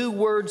 there are two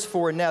words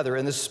for another,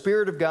 and the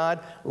Spirit of God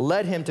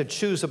led him to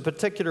choose a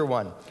particular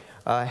one.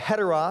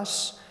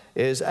 Heteros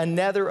is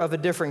another of a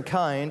different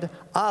kind.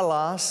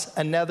 Allos,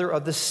 another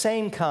of the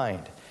same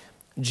kind.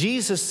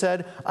 Jesus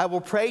said, I will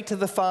pray to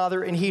the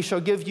Father, and he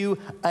shall give you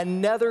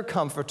another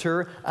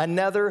comforter,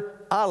 another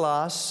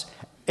allos,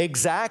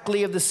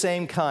 exactly of the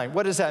same kind.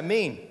 What does that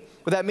mean?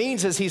 What that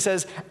means is he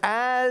says,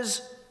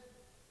 as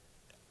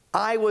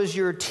I was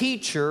your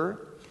teacher,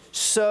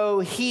 so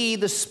he,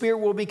 the Spirit,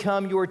 will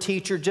become your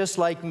teacher just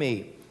like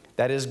me.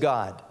 That is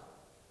God.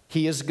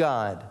 He is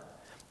God.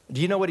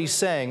 Do you know what he's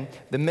saying?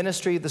 The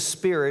ministry of the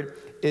Spirit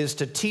is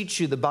to teach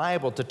you the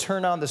Bible, to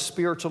turn on the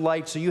spiritual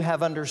light so you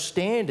have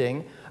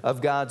understanding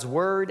of God's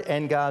Word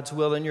and God's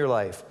will in your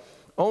life.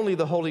 Only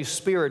the Holy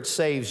Spirit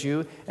saves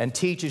you and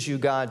teaches you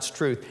God's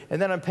truth.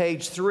 And then on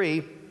page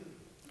 3,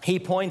 he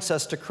points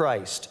us to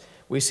Christ.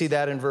 We see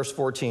that in verse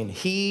 14.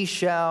 He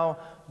shall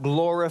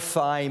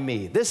glorify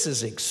me. This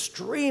is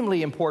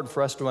extremely important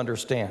for us to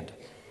understand.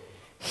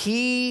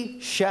 He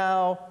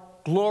shall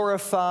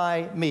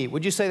glorify me.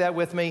 Would you say that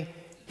with me?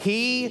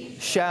 He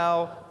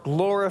shall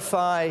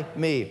glorify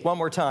me. One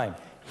more time.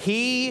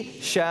 He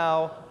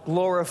shall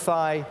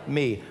glorify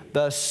me.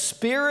 The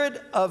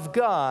Spirit of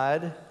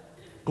God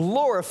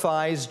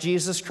glorifies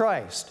Jesus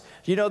Christ.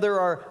 You know, there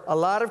are a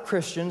lot of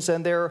Christians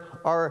and there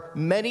are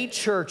many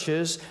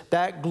churches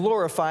that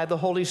glorify the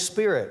Holy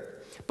Spirit.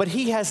 But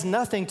he has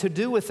nothing to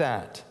do with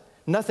that.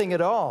 Nothing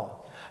at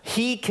all.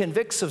 He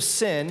convicts of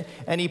sin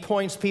and he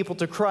points people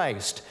to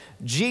Christ.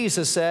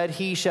 Jesus said,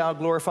 he shall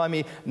glorify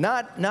me.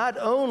 Not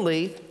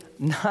only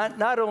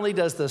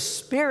does the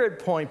Spirit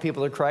point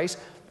people to Christ,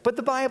 but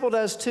the Bible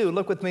does too.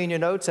 Look with me in your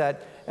notes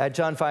at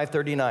John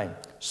 5:39.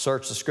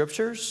 Search the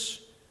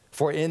Scriptures,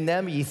 for in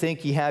them ye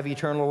think ye have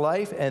eternal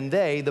life, and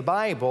they, the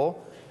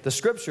Bible, the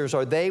Scriptures,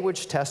 are they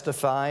which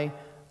testify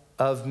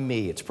of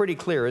me. It's pretty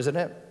clear, isn't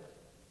it?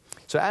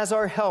 So as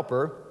our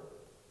helper,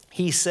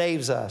 he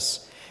saves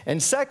us.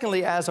 And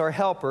secondly, as our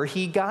helper,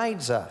 he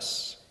guides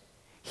us.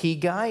 He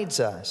guides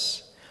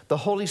us. The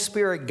Holy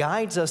Spirit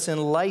guides us in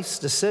life's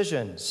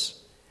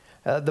decisions.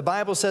 The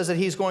Bible says that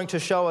he's going to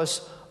show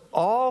us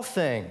all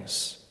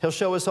things. He'll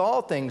show us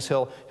all things.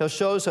 He'll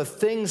show us of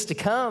things to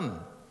come.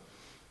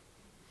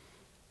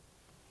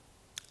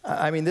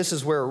 I mean, this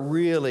is where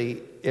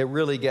it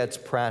really gets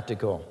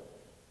practical.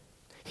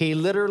 He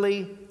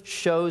literally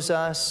shows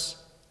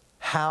us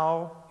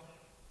how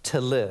to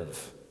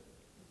live.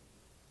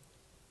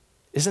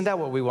 Isn't that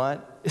what we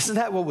want? Isn't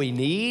that what we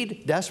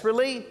need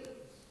desperately?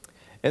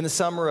 In the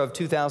summer of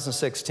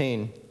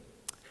 2016,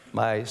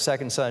 my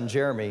second son,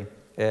 Jeremy,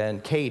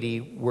 and Katie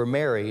were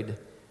married,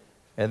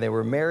 and they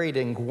were married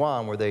in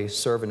Guam, where they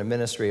serve in a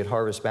ministry at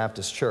Harvest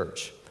Baptist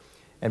Church.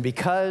 And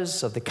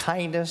because of the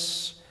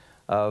kindness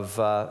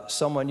of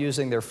someone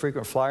using their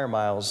frequent flyer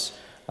miles,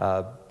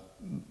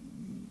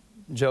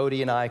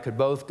 Jody and I could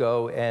both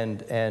go,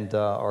 and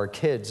our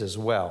kids as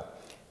well.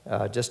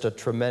 Just a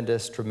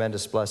tremendous,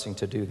 tremendous blessing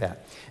to do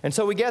that. And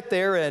so we get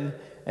there,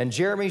 and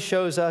Jeremy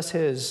shows us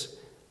his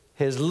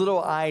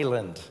little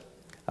island.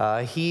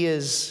 He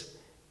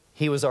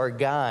was our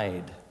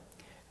guide.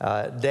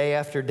 Day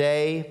after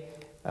day,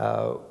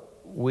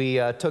 we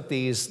took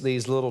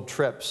these little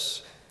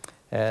trips,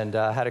 and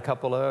had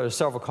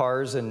several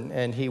cars,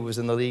 and he was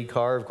in the lead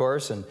car, of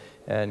course,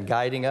 and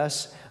guiding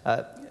us.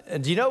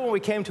 Do you know, when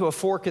we came to a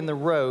fork in the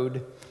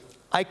road,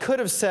 I could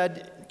have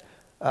said,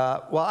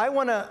 well, I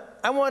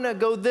want to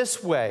go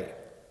this way.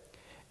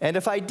 And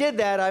if I did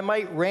that, I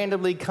might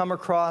randomly come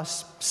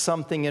across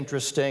something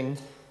interesting,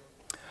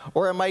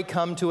 or I might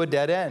come to a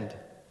dead end.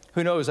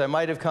 Who knows? I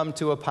might have come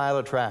to a pile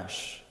of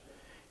trash.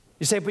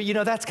 You say, but you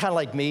know, that's kind of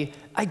like me.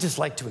 I just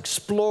like to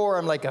explore.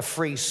 I'm like a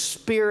free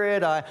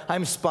spirit.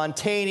 I'm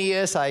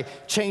spontaneous. I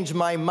change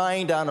my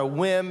mind on a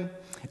whim.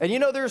 And you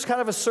know, there's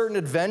kind of a certain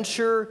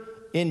adventure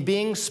in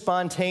being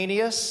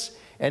spontaneous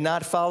and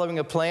not following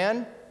a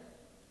plan.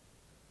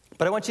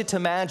 But I want you to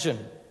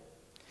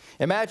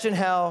imagine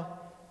how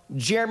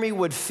Jeremy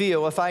would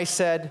feel if I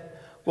said,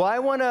 well, I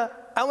want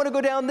to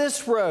go down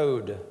this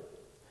road.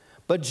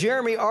 But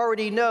Jeremy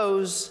already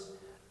knows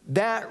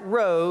that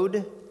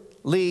road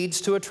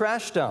leads to a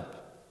trash dump.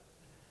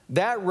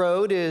 That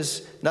road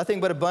is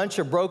nothing but a bunch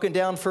of broken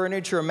down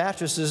furniture and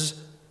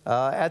mattresses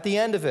at the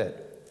end of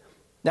it.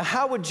 Now,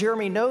 how would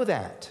Jeremy know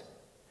that?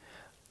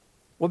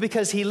 Well,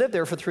 because he lived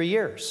there for 3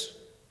 years.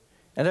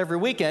 And every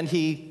weekend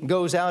he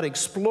goes out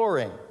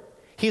exploring.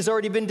 He's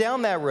already been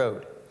down that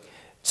road.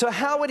 So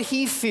how would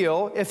he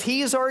feel if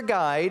he's our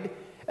guide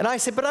and I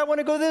say, but I want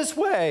to go this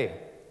way?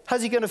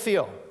 How's he going to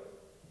feel?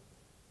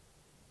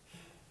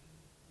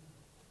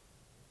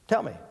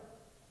 Tell me.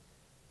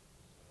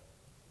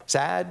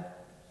 Sad?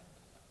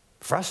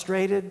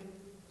 Frustrated?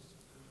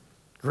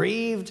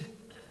 Grieved?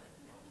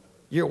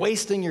 You're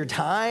wasting your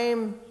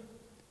time?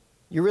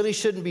 You really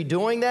shouldn't be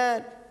doing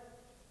that?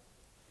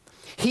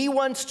 He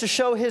wants to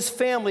show his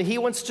family, he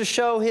wants to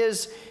show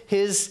his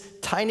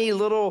tiny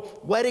little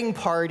wedding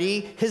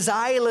party, his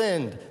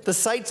island, the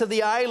sights of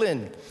the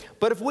island.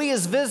 But if we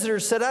as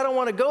visitors said, I don't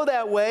want to go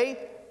that way,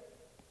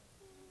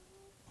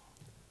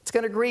 it's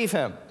going to grieve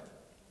him.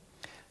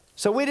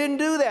 So we didn't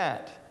do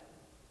that.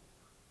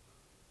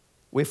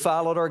 We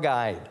followed our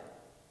guide.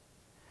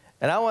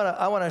 And I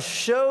want to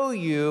show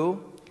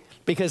you,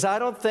 because I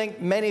don't think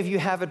many of you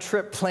have a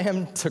trip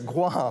planned to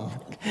Guam.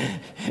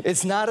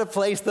 It's not a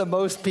place that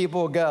most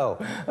people go.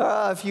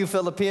 A few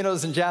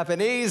Filipinos and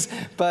Japanese,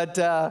 but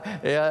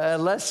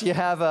unless you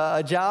have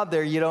a job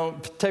there, you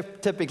don't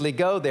typically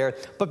go there.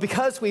 But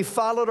because we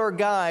followed our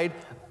guide,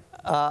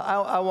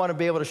 I want to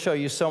be able to show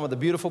you some of the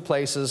beautiful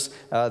places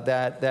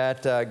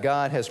that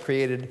God has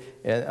created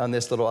on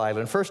this little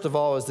island. First of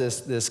all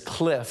is this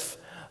cliff.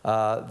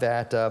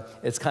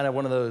 It's kind of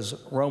one of those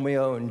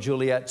Romeo and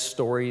Juliet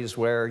stories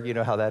where you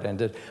know how that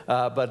ended.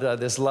 But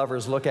this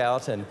lover's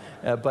lookout,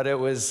 but it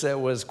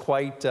was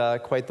quite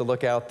the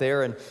lookout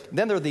there. And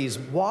then there are these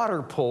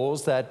water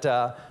pools that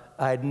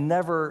I'd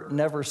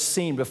never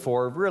seen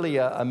before. Really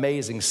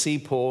amazing sea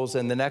pools.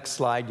 And the next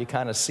slide, you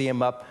kind of see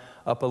them up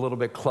a little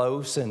bit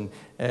close, and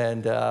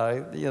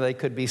they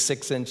could be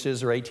 6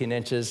 inches or 18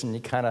 inches, and you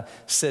kind of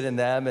sit in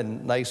them,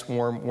 and nice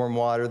warm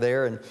water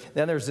there. And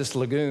then there's this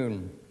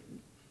lagoon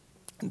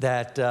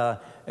that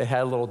it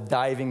had a little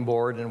diving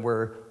board, and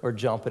we're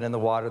jumping in the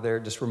water there.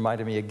 It just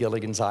reminded me of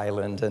Gilligan's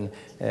Island,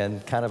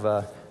 and kind of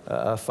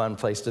a fun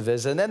place to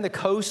visit. And then the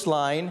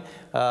coastline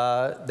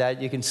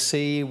that you can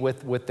see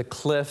with the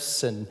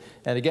cliffs, and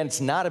again,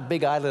 it's not a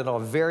big island at all,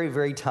 very,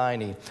 very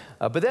tiny.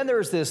 But then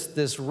there's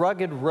this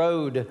rugged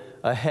road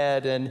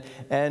ahead,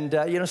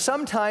 and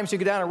sometimes you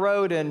go down a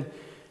road and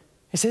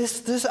you say,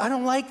 this I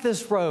don't like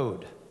this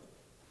road.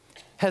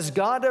 Has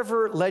God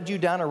ever led you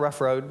down a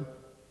rough road?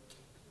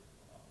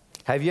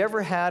 Have you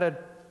ever had a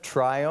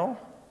trial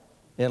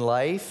in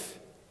life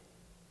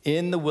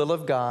in the will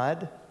of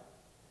God?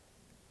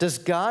 Does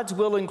God's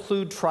will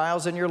include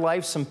trials in your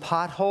life, some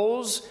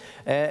potholes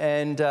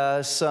and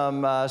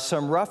some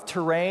rough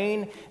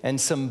terrain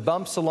and some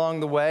bumps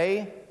along the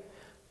way?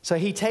 So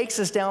he takes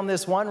us down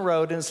this one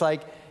road, and it's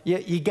like,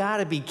 you got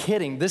to be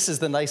kidding. This is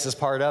the nicest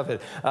part of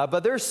it. But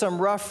there's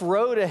some rough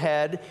road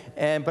ahead,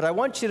 but I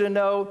want you to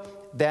know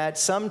that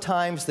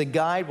sometimes the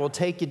guide will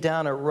take you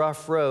down a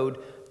rough road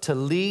to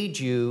lead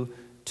you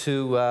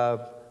to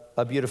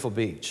a beautiful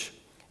beach.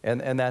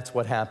 And that's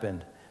what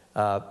happened.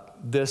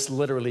 This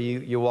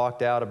literally, you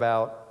walked out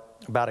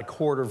about a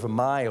quarter of a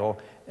mile,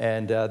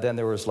 and then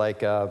there was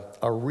like a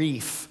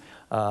reef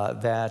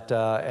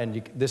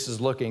this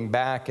is looking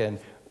back, and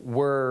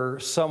we're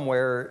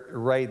somewhere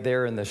right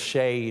there in the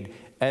shade,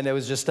 and it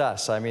was just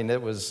us. I mean,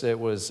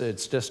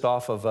 it's just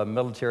off of a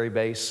military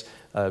base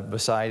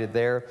beside it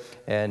there,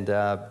 and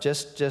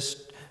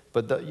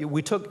But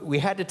we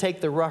had to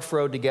take the rough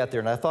road to get there.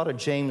 And I thought of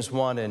James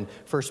 1 and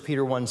 1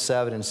 Peter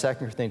 1:7 and 2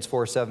 Corinthians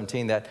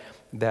 4:17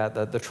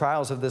 that the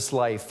trials of this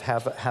life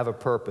have a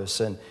purpose.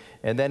 And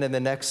then in the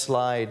next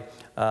slide,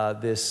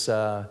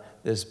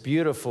 this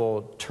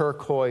beautiful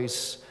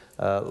turquoise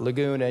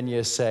lagoon, and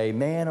you say,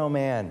 man, oh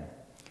man,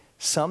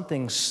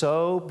 something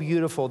so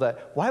beautiful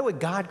that, why would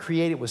God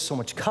create it with so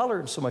much color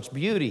and so much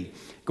beauty?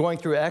 Going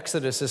through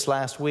Exodus this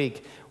last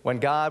week, when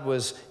God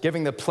was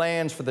giving the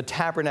plans for the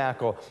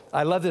tabernacle,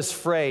 I love this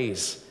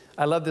phrase.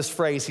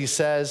 He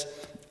says,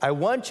 I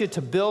want you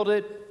to build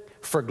it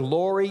for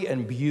glory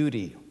and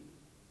beauty.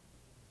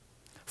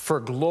 For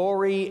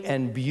glory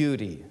and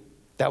beauty.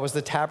 That was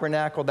the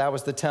tabernacle, that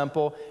was the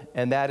temple,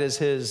 and that is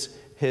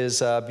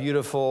his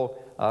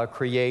beautiful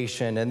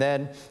creation. And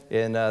then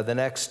in the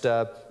next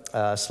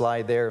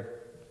slide there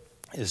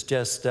is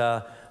just,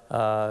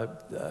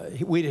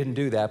 we didn't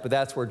do that, but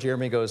that's where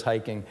Jeremy goes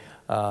hiking.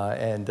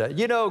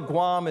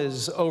 Guam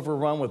is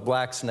overrun with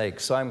black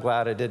snakes, so I'm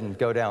glad I didn't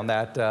go down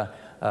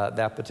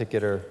that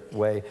particular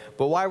way.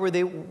 But why were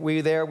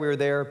we there? We were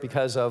there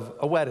because of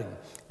a wedding.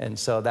 And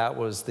so that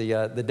was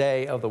the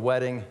day of the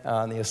wedding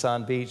on the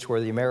Asan Beach,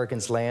 where the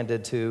Americans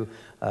landed to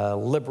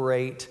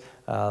liberate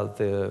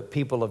the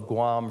people of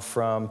Guam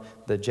from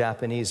the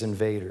Japanese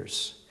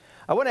invaders.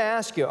 I want to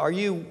ask you, are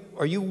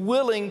you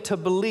willing to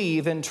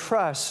believe and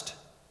trust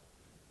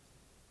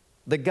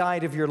the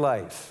guide of your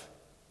life?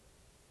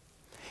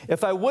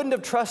 If I wouldn't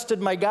have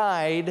trusted my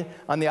guide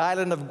on the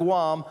island of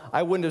Guam,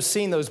 I wouldn't have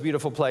seen those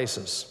beautiful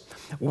places.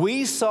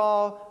 We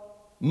saw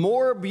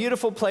more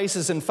beautiful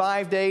places in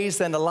 5 days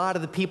than a lot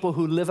of the people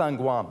who live on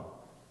Guam.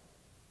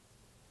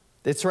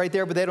 It's right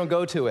there, but they don't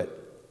go to it.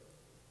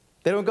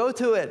 They don't go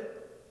to it.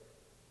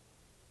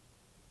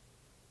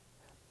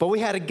 But we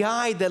had a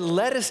guide that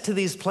led us to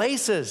these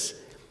places.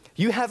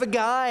 You have a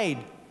guide.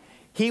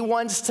 He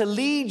wants to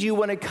lead you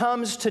when it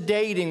comes to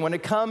dating, when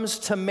it comes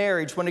to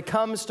marriage, when it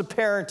comes to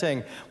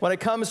parenting, when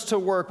it comes to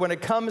work, when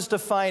it comes to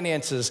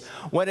finances,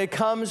 when it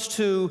comes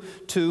to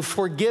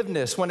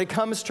forgiveness, when it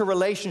comes to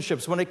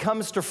relationships, when it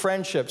comes to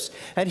friendships.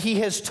 And he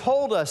has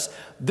told us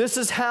this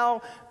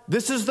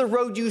is the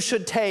road you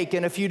should take.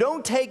 And if you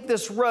don't take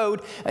this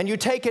road and you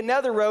take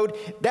another road,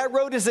 that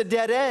road is a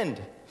dead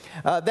end.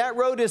 That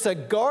road is a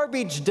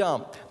garbage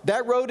dump.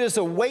 That road is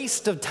a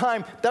waste of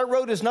time. That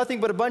road is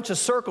nothing but a bunch of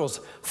circles.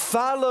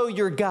 Follow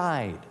your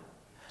guide.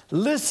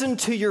 Listen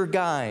to your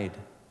guide.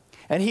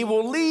 And he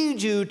will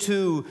lead you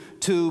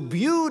to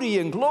beauty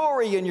and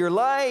glory in your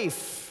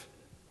life.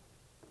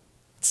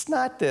 It's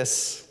not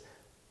this,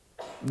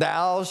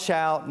 thou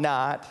shalt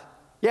not.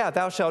 Yeah,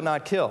 thou shalt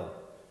not kill.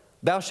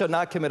 Thou shalt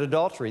not commit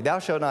adultery. Thou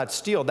shalt not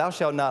steal. Thou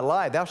shalt not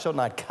lie. Thou shalt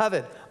not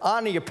covet.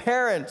 Honor your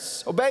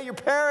parents. Obey your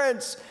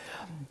parents.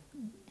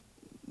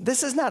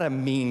 This is not a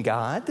mean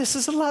God. This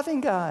is a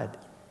loving God.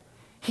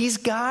 He's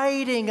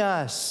guiding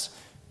us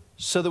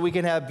so that we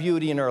can have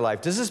beauty in our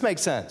life. Does this make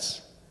sense?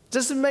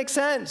 Does this make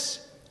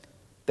sense?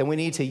 Then we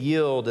need to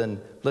yield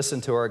and listen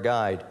to our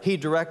guide. He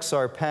directs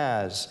our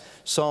paths.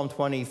 Psalm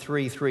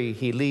 23:3,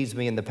 he leads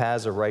me in the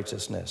paths of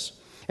righteousness.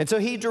 And so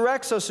he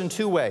directs us in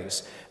two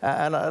ways.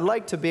 And I'd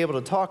like to be able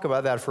to talk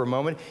about that for a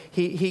moment.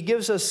 He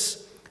gives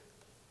us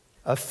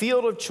a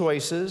field of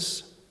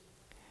choices,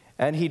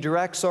 and he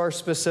directs our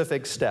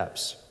specific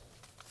steps.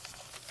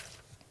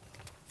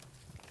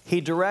 He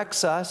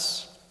directs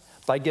us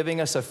by giving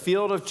us a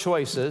field of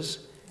choices,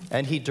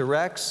 and he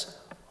directs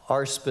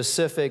our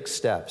specific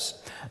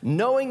steps.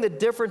 Knowing the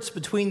difference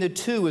between the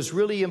two is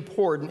really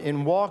important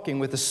in walking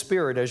with the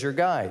Spirit as your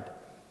guide.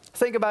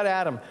 Think about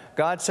Adam.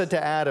 God said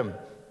to Adam,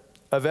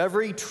 of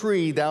every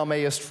tree thou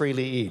mayest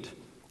freely eat.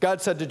 God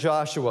said to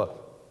Joshua,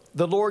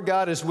 the Lord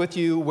God is with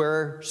you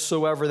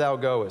wheresoever thou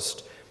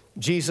goest.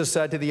 Jesus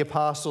said to the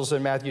apostles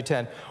in Matthew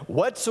 10,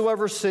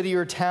 whatsoever city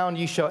or town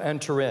ye shall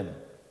enter in.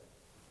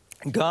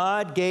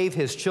 God gave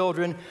his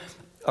children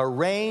a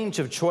range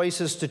of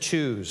choices to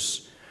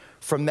choose.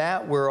 From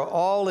that, we're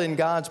all in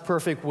God's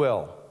perfect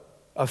will.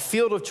 A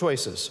field of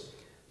choices.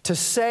 To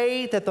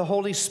say that the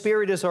Holy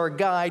Spirit is our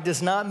guide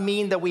does not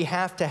mean that we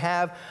have to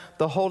have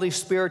the Holy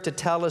Spirit to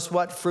tell us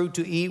what fruit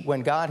to eat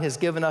when God has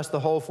given us the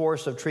whole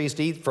forest of trees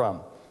to eat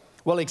from.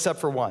 Well, except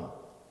for one,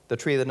 the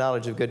tree of the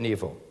knowledge of good and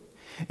evil.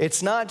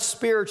 It's not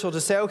spiritual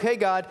to say, okay,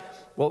 God,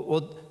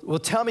 well,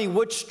 tell me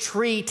which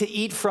tree to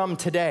eat from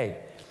today.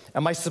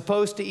 Am I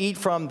supposed to eat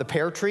from the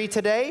pear tree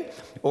today?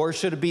 Or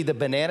should it be the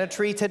banana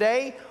tree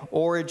today?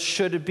 Or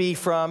should it be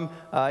from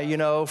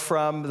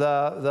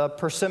the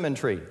persimmon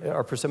tree?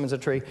 Or persimmon's a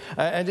tree.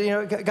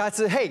 God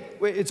said, hey,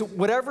 it's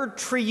whatever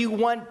tree you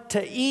want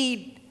to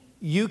eat,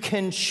 you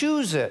can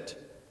choose it.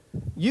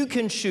 You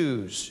can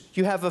choose.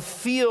 You have a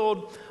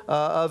field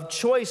of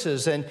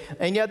choices. And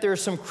yet there are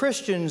some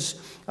Christians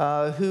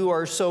who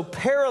are so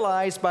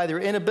paralyzed by their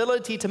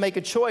inability to make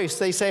a choice.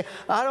 They say,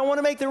 I don't want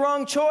to make the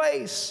wrong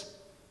choice.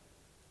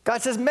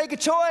 God says, make a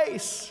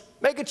choice.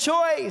 Make a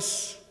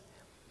choice.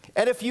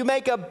 And if you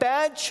make a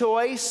bad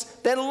choice,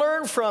 then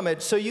learn from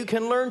it so you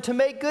can learn to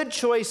make good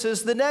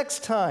choices the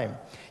next time.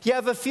 You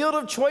have a field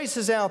of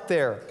choices out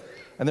there.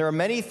 And there are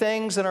many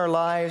things in our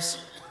lives,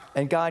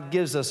 and God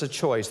gives us a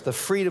choice, the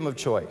freedom of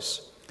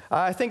choice.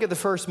 I think of the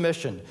first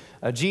mission.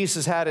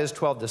 Jesus had his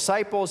 12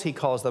 disciples. He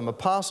calls them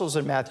apostles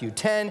in Matthew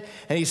 10.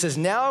 And he says,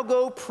 now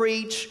go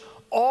preach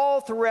all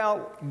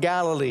throughout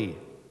Galilee.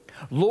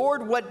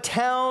 Lord, what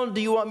town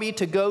do you want me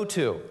to go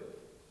to?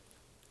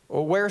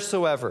 Or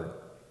wheresoever,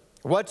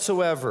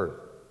 whatsoever.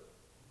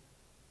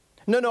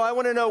 No, I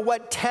want to know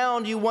what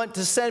town you want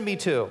to send me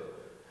to.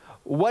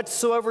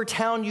 Whatsoever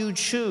town you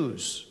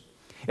choose.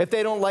 If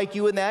they don't like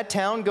you in that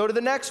town, go to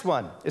the next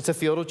one. It's a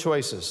field of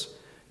choices.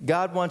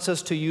 God wants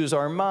us to use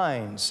our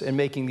minds in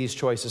making these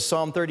choices.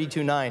 Psalm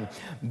 32:9,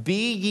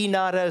 be ye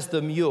not as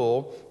the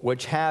mule,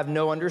 which have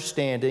no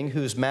understanding,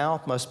 whose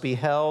mouth must be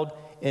held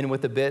in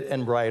with a bit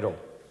and bridle.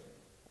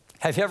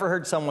 Have you ever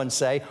heard someone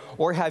say,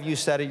 or have you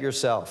said it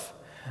yourself,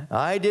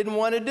 I didn't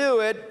want to do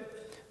it,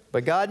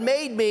 but God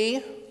made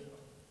me?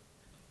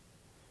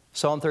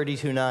 Psalm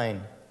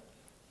 32:9.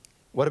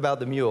 What about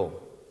the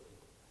mule?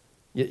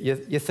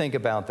 You think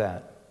about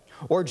that.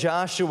 Or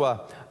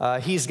Joshua,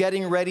 he's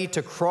getting ready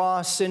to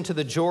cross into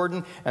the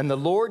Jordan, and the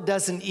Lord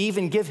doesn't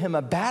even give him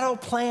a battle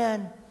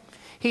plan.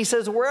 He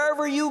says,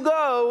 wherever you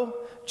go,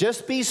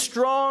 just be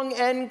strong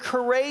and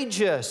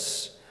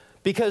courageous,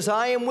 because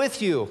I am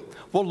with you.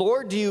 Well,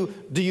 Lord, do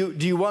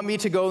you want me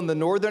to go in the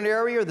northern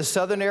area or the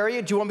southern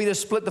area? Do you want me to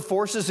split the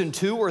forces in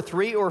 2 or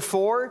 3 or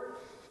 4?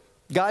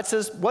 God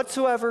says,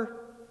 whatsoever,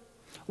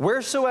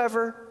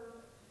 wheresoever,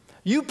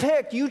 You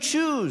pick, you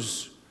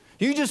choose.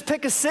 You just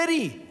pick a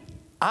city.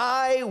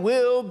 I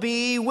will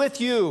be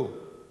with you.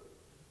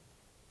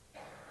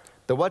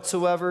 The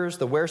whatsoevers,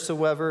 the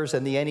wheresoevers,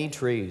 and the any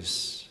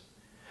trees.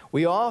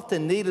 We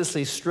often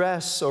needlessly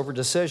stress over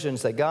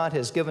decisions that God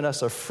has given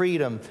us a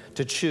freedom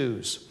to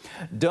choose.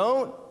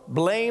 Don't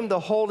blame the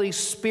Holy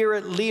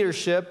Spirit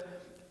leadership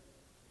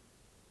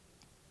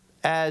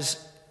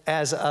as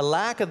a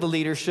lack of the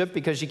leadership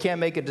because you can't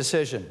make a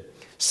decision.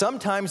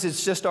 Sometimes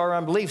it's just our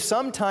unbelief.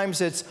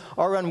 Sometimes it's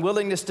our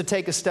unwillingness to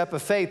take a step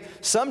of faith.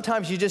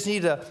 Sometimes you just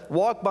need to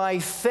walk by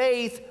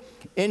faith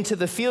into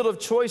the field of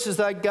choices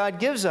that God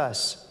gives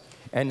us.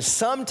 And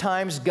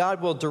sometimes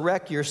God will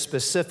direct your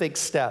specific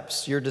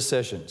steps, your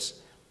decisions.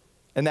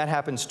 And that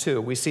happens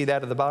too. We see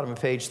that at the bottom of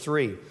page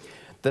 3.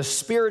 The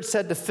Spirit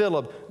said to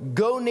Philip,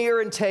 go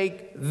near and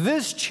take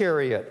this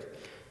chariot.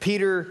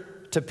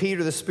 To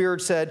Peter, the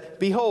Spirit said,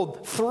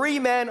 behold, 3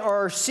 men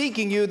are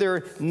seeking you.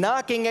 They're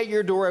knocking at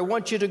your door. I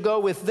want you to go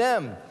with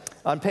them.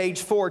 On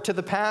page 4, to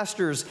the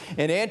pastors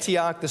in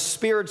Antioch, the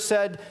Spirit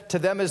said to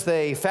them as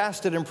they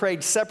fasted and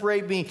prayed,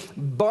 separate me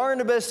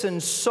Barnabas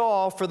and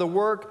Saul for the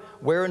work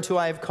whereunto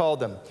I have called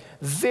them.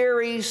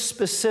 Very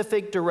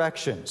specific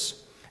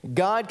directions.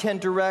 God can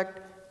direct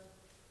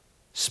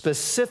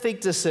specific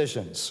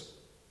decisions.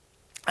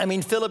 I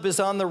mean, Philip is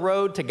on the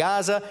road to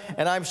Gaza,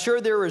 and I'm sure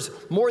there is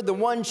more than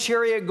one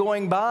chariot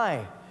going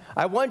by.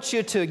 I want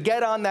you to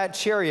get on that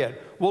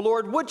chariot. Well,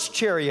 Lord, which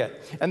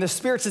chariot? And the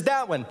Spirit says,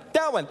 that one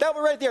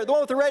right there, the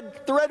one with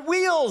the red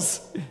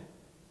wheels.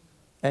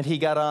 And he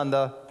got on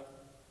the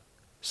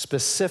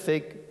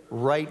specific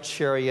right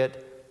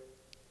chariot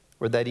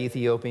where that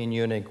Ethiopian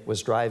eunuch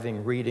was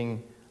driving,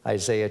 reading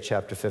Isaiah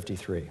chapter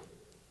 53.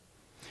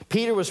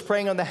 Peter was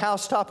praying on the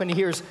housetop and he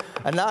hears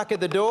a knock at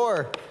the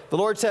door. The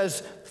Lord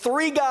says,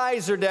 3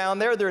 guys are down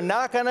there. They're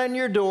knocking on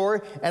your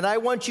door, and I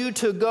want you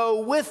to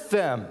go with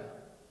them.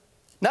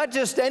 Not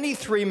just any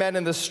 3 men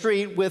in the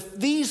street, with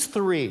these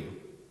 3.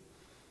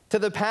 To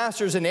the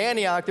pastors in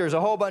Antioch, there's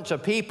a whole bunch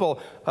of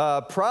people,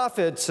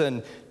 prophets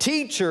and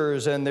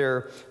teachers, and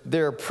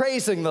they're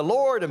praising the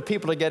Lord, and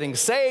people are getting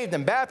saved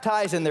and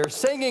baptized, and they're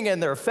singing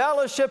and they're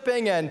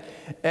fellowshipping,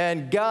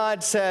 and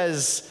God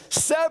says,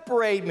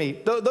 separate me.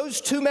 Those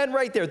 2 men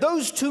right there,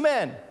 those 2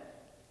 men,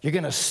 you're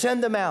going to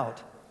send them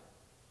out.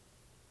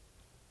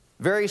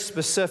 Very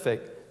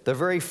specific, the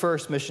very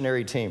first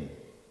missionary team.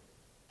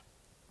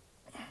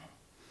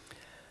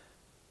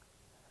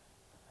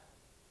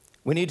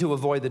 We need to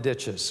avoid the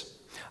ditches.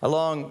 A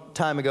long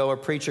time ago, a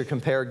preacher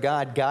compared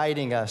God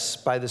guiding us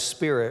by the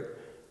Spirit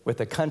with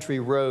a country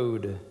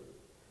road,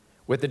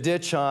 with a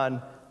ditch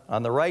on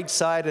the right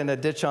side and a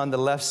ditch on the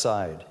left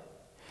side.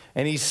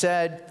 And he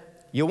said,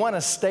 you want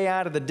to stay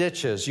out of the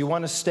ditches. You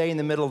want to stay in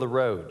the middle of the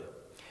road.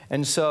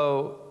 And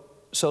so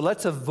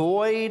let's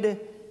avoid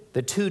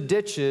the 2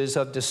 ditches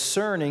of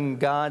discerning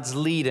God's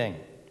leading.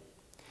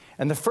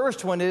 And the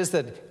first one is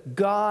that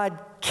God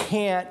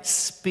can't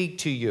speak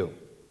to you.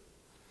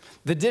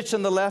 The ditch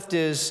on the left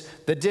is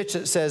the ditch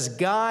that says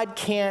God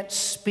can't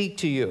speak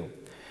to you.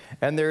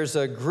 And there's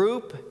a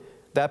group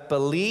that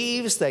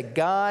believes that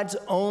God's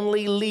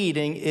only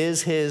leading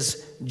is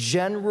his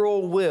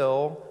general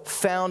will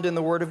found in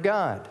the Word of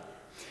God.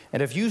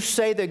 And if you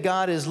say that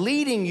God is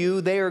leading you,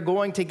 they are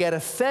going to get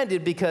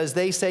offended because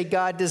they say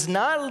God does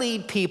not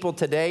lead people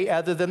today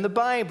other than the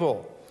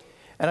Bible.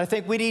 And I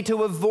think we need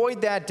to avoid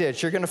that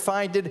ditch. You're going to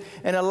find it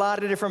in a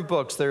lot of different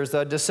books. There's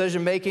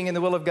Decision Making in the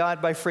Will of God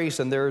by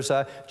Friesen. There's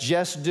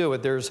Just Do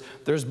It.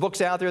 There's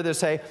books out there that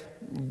say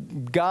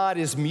God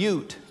is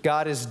mute,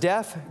 God is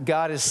deaf,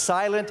 God is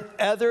silent,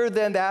 other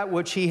than that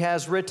which he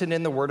has written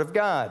in the Word of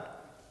God.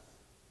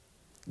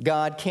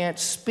 God can't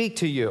speak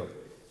to you.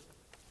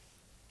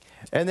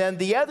 And then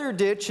the other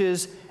ditch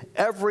is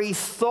every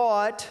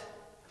thought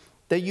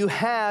that you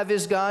have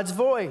is God's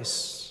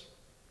voice.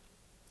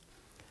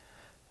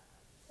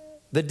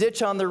 The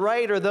ditch on the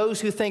right are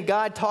those who think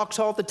God talks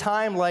all the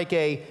time like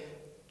a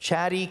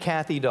chatty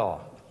Cathy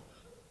doll.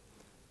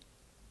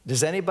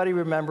 Does anybody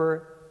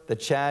remember the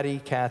chatty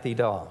Cathy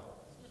doll?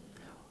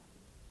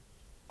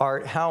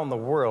 Art, how in the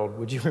world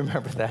would you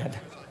remember that?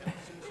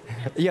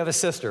 You have a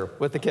sister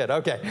with the kid,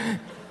 okay.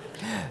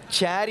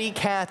 Chatty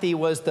Cathy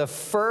was the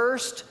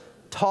first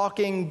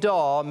talking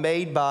doll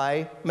made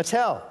by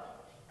Mattel.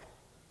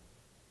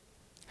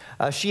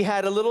 She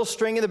had a little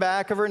string in the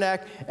back of her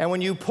neck, and when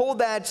you pulled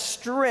that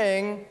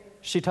string,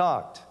 she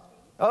talked.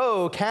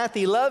 Oh,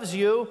 Cathy loves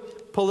you.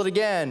 Pull it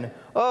again.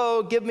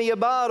 Oh, give me a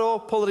bottle.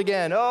 Pull it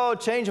again. Oh,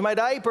 change my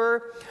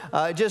diaper.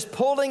 Just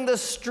pulling the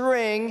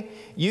string,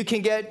 you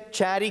can get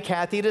chatty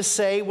Cathy to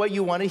say what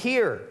you want to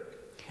hear.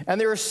 And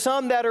there are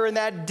some that are in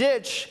that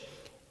ditch,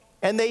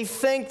 and they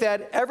think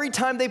that every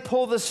time they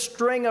pull the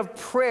string of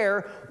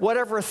prayer,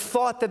 whatever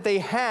thought that they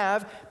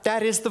have,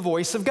 that is the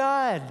voice of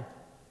God.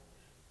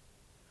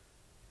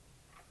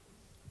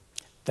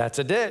 That's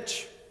a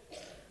ditch.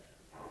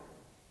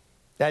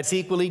 That's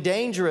equally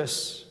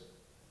dangerous.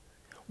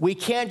 We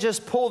can't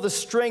just pull the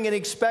string and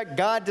expect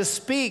God to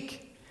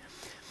speak.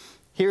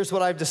 Here's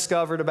what I've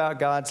discovered about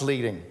God's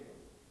leading.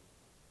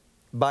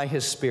 by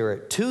His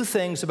Spirit. Two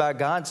things about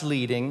God's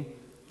leading,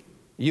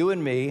 you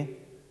and me,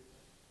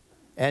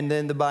 and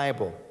then the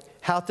Bible.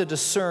 How to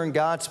discern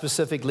God's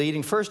specific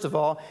leading. First of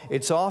all,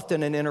 it's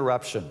often an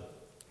interruption.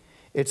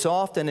 It's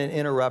often an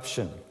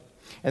interruption.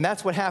 And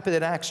that's what happened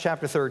in Acts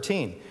chapter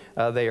 13.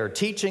 They are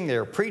teaching,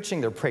 they're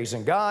preaching, they're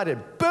praising God,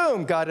 and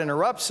boom, God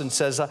interrupts and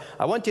says,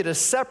 I want you to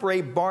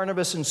separate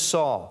Barnabas and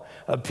Saul.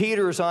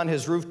 Peter's on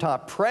his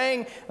rooftop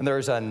praying, and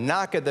there's a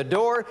knock at the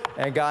door,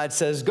 and God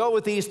says, go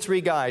with these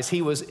three guys.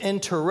 He was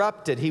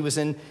interrupted. He was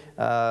in,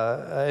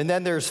 and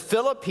then there's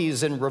Philip.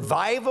 He's in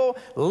revival.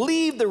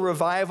 Leave the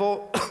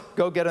revival.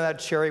 Go get on that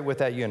chariot with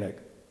that eunuch.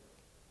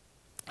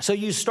 So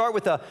you start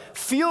with a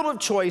field of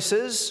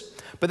choices,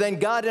 but then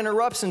God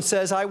interrupts and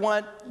says, I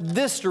want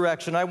this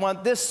direction. I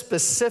want this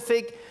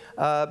specific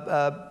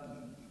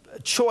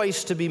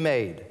choice to be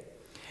made.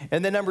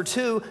 And then number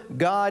two,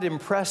 God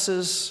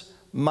impresses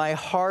my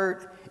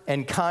heart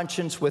and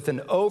conscience with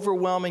an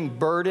overwhelming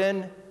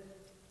burden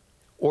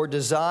or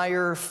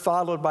desire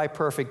followed by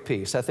perfect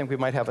peace. I think we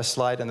might have a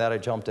slide on that. I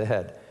jumped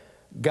ahead.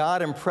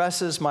 God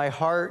impresses my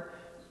heart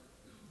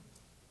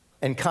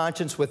and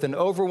conscience with an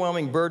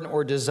overwhelming burden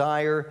or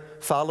desire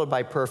followed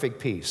by perfect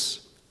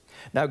peace.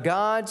 Now,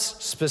 God's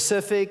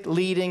specific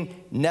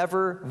leading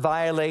never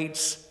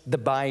violates the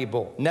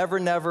Bible. Never,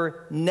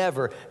 never,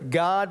 never.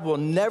 God will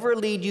never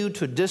lead you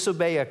to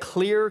disobey a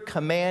clear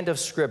command of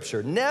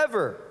Scripture.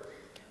 Never.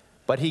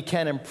 But He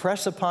can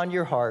impress upon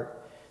your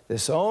heart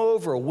this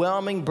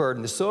overwhelming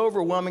burden, this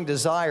overwhelming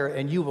desire,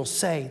 and you will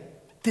say,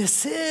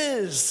 this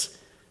is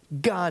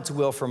God's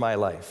will for my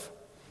life.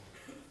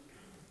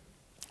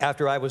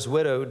 After I was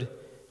widowed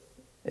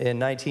in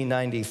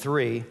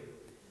 1993,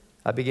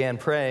 I began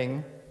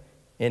praying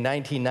in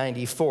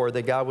 1994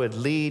 that God would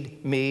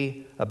lead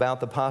me about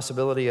the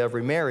possibility of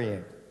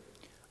remarrying.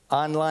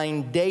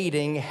 Online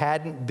dating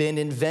hadn't been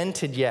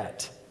invented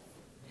yet.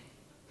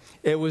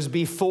 It was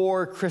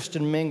before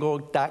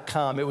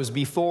ChristianMingle.com. It was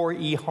before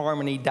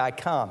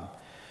eHarmony.com.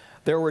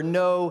 There were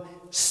no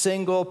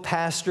single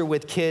pastor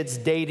with kids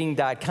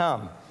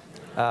dating.com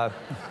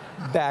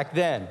back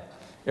then.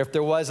 If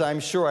there was, I'm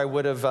sure I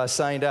would have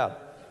signed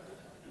up.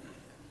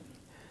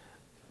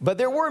 But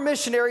there were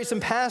missionaries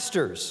and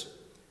pastors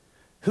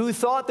who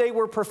thought they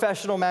were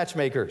professional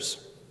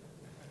matchmakers.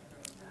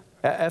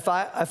 If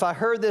I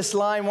heard this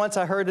line once,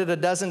 I heard it a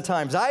dozen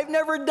times. I've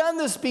never done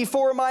this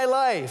before in my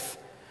life,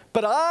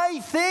 but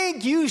I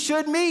think you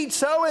should meet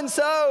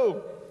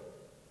so-and-so.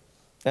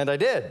 And I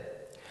did.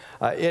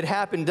 It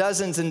happened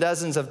dozens and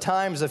dozens of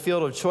times, a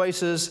field of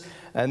choices,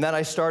 and then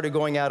I started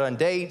going out on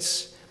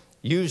dates,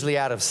 usually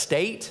out of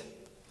state.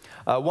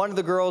 One of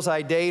the girls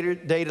I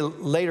dated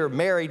later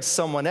married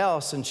someone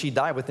else, and she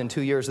died within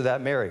 2 years of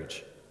that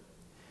marriage.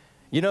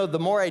 You know, the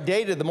more I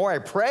dated, the more I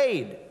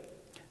prayed.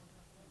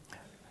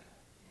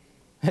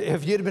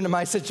 If you'd have been in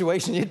my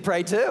situation, you'd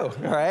pray too,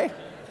 all right?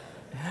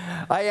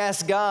 I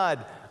asked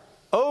God,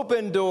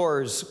 open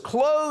doors,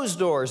 close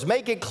doors,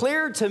 make it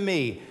clear to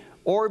me,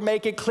 or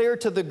make it clear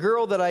to the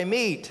girl that I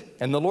meet.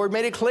 And the Lord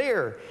made it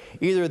clear.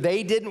 Either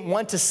they didn't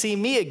want to see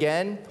me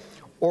again,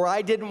 or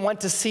I didn't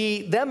want to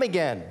see them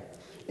again,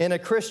 in a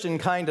Christian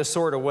kind of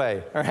sort of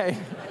way, all right?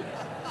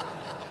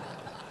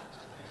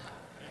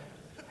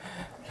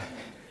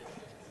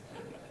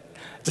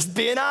 Just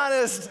being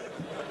honest.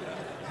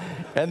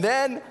 And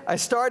then I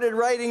started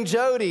writing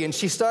Jody, and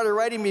she started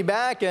writing me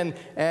back, and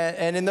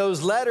in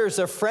those letters,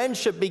 a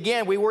friendship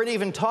began. We weren't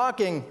even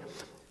talking.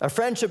 A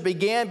friendship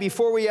began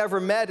before we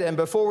ever met and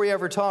before we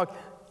ever talked.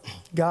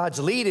 God's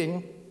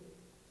leading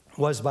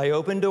was by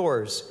open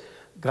doors.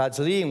 God's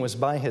leading was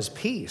by His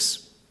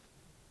peace.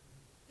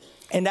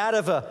 And out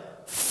of a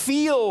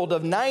field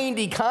of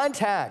 90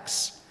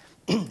 contacts,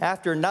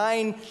 after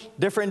 9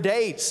 different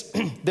dates,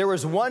 there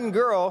was one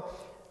girl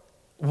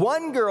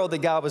that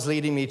God was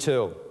leading me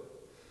to.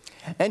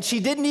 And she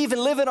didn't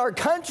even live in our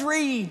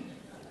country.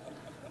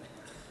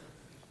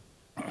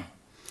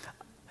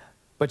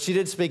 But she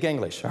did speak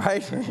English, all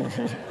right?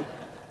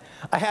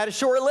 I had a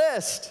short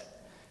list.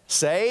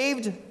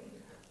 Saved,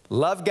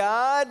 love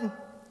God,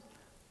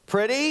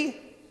 pretty.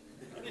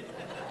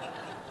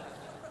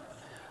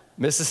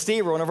 Mrs.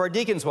 Stever, one of our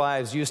deacons'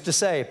 wives, used to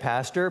say,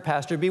 Pastor,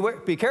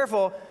 be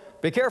careful,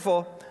 be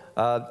careful.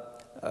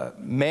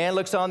 Man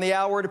looks on the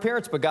outward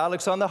appearance, but God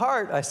looks on the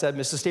heart. I said,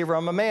 Mrs. Stever,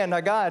 I'm a man,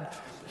 not God.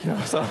 You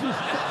know, so.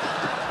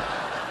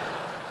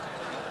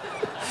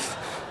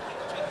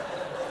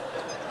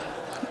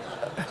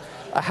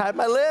 I had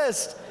my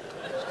list.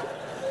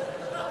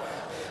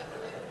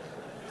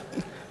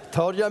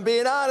 Told you I'm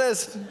being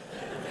honest.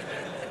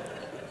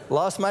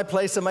 Lost my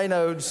place in my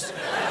notes.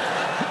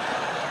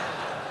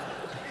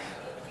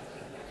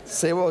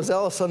 See what was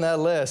else on that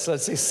list.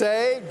 Let's see.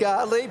 Saved,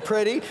 godly,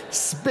 pretty,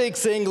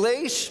 speaks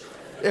English.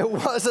 It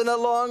wasn't a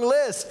long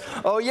list.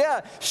 Oh,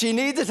 yeah, she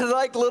needed to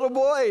like little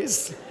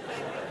boys.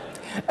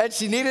 And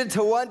she needed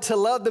to want to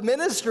love the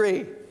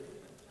ministry.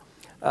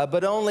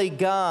 But only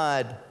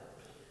God,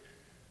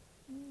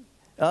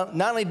 not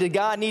only did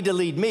God need to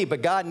lead me,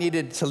 but God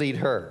needed to lead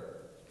her.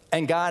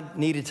 And God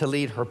needed to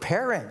lead her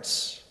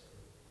parents.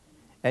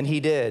 And he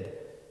did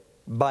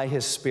by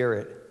his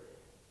Spirit.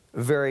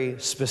 Very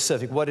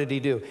specific. What did he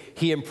do?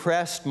 He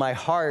impressed my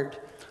heart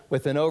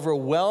with an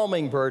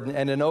overwhelming burden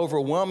and an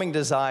overwhelming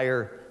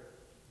desire.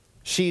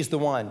 She's the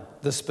one,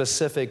 the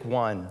specific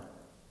one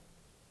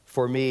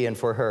for me and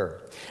for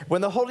her.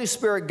 When the Holy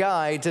Spirit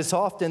guides, it's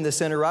often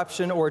this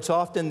interruption, or it's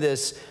often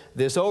this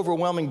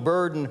overwhelming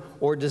burden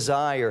or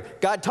desire.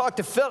 God talked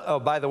to Philip. Oh,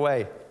 by the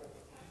way,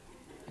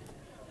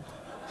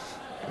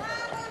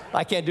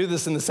 I can't do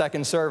this in the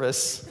second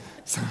service.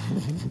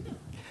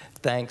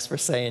 Thanks for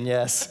saying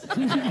yes.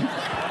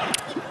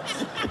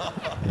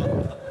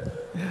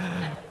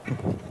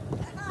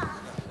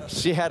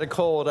 She had a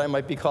cold. I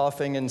might be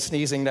coughing and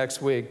sneezing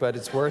next week, but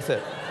it's worth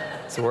it.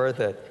 It's worth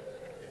it.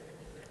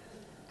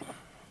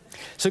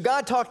 So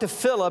God talked to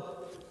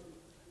Philip.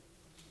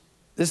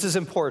 This is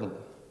important.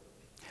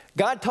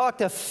 God talked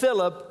to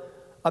Philip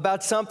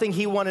about something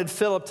he wanted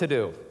Philip to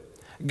do.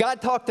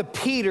 God talked to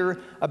Peter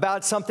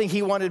about something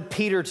he wanted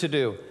Peter to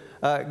do.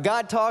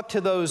 God talked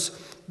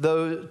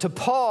to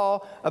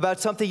Paul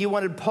about something he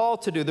wanted Paul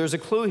to do. There's a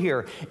clue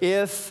here.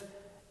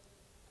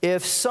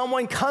 If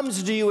someone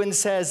comes to you and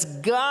says,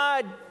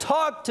 God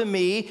talked to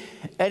me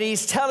and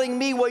he's telling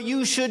me what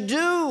you should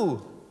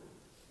do,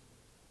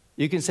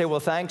 you can say, well,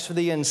 thanks for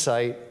the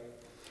insight,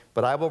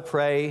 but I will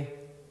pray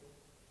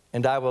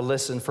and I will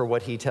listen for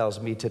what he tells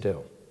me to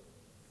do.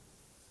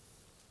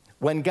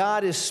 When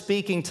God is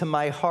speaking to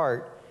my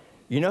heart,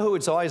 you know who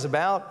it's always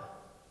about?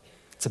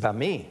 It's about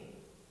me.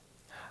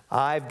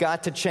 I've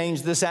got to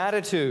change this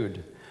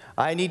attitude.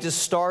 I need to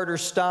start or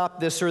stop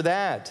this or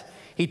that.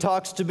 He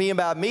talks to me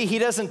about me. He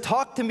doesn't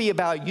talk to me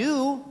about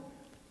you.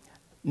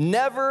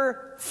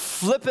 Never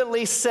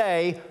flippantly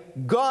say,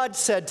 God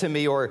said to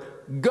me, or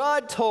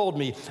God told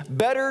me.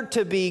 Better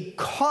to be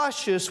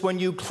cautious when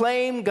you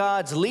claim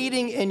God's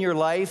leading in your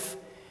life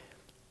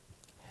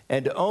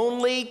and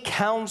only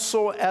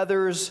counsel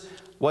others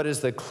what is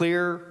the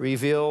clear,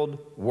 revealed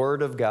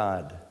Word of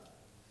God.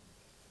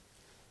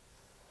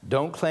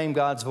 Don't claim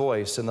God's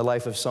voice in the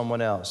life of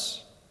someone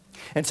else.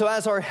 And so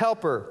as our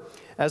helper,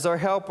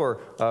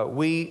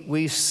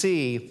 we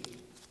see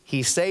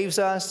he saves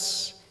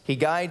us, he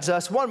guides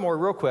us. One more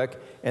real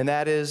quick, and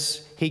that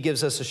is he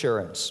gives us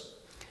assurance.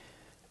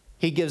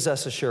 He gives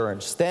us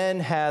assurance. Then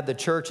had the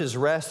churches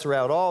rest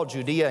throughout all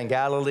Judea and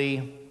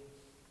Galilee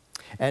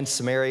and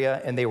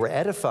Samaria, and they were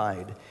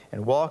edified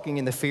and walking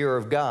in the fear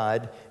of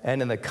God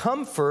and in the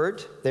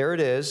comfort, there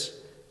it is,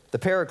 the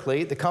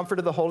Paraclete, the comfort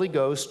of the Holy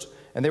Ghost,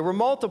 and they were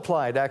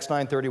multiplied, Acts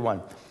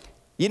 9:31.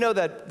 You know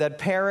that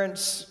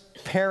parents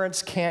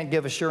can't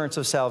give assurance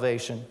of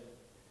salvation.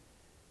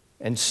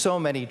 And so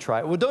many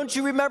try. Well, don't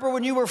you remember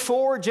when you were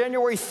 4,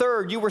 January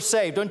 3rd, you were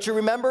saved? Don't you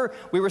remember?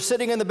 We were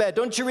sitting in the bed.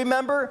 Don't you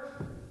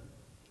remember?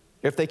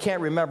 If they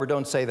can't remember,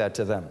 don't say that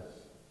to them.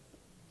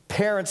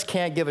 Parents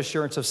can't give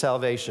assurance of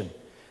salvation.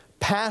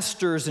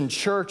 Pastors and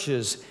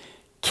churches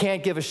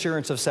can't give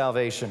assurance of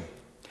salvation.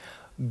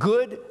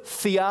 Good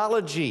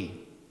theology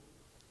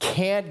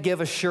can't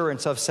give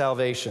assurance of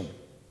salvation.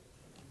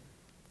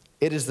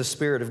 It is the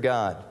Spirit of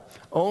God.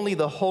 Only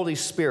the Holy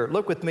Spirit.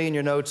 Look with me in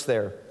your notes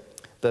there.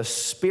 The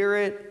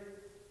Spirit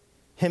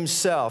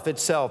Himself,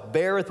 itself,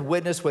 beareth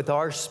witness with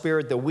our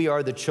spirit that we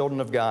are the children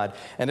of God.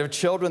 And if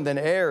children, then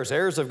heirs,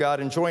 heirs of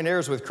God, and joint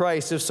heirs with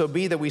Christ, if so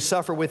be that we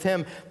suffer with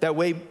Him, that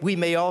way we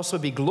may also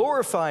be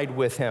glorified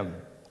with Him.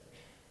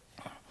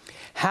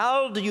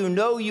 How do you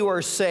know you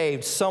are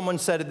saved? Someone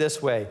said it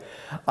this way: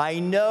 I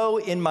know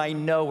in my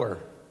knower.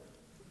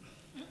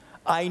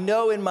 I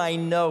know in my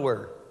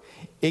knower.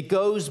 It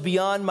goes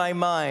beyond my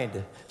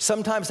mind.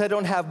 Sometimes I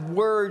don't have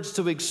words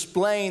to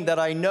explain that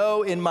I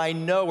know in my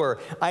knower.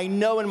 I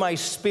know in my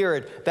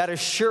spirit. That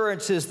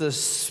assurance is the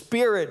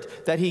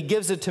Spirit that He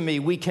gives it to me.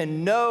 We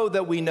can know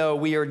that we know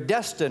we are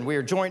destined. We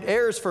are joint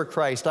heirs for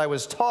Christ. I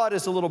was taught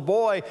as a little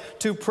boy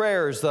 2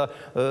 prayers.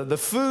 The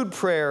food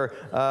prayer,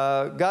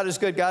 God is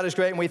good, God is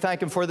great, and we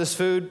thank Him for this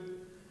food.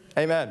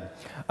 Amen.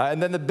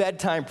 And then the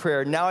bedtime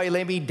prayer. Now I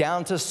lay me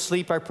down to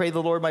sleep. I pray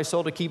the Lord my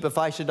soul to keep. If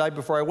I should die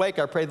before I wake,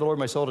 I pray the Lord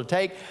my soul to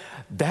take.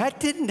 That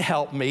didn't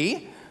help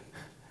me.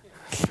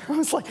 I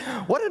was like,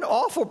 what an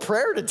awful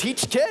prayer to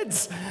teach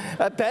kids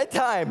at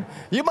bedtime.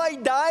 You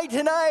might die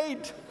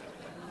tonight.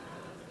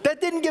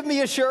 That didn't give me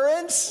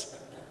assurance.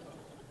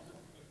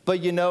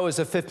 But you know, as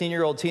a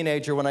 15-year-old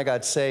teenager, when I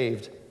got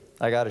saved,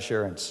 I got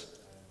assurance.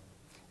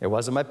 It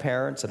wasn't my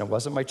parents, and it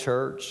wasn't my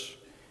church,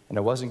 and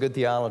it wasn't good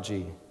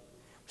theology.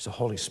 It was the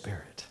Holy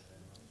Spirit.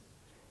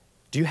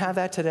 Do you have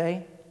that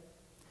today?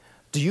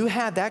 Do you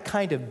have that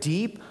kind of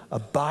deep,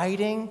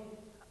 abiding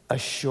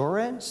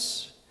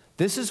assurance?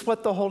 This is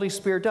what the Holy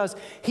Spirit does.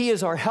 He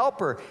is our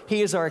helper.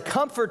 He is our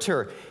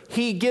comforter.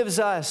 He gives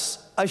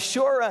us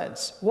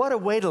assurance. What a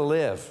way to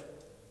live.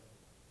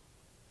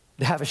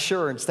 To have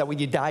assurance that when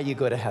you die, you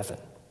go to heaven.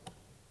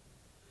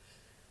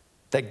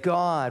 That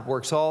God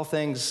works all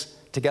things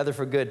together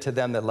for good to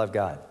them that love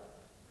God.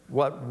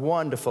 What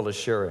wonderful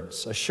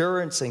assurance,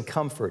 assurance and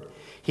comfort.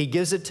 He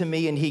gives it to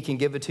me and he can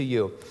give it to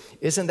you.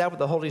 Isn't that what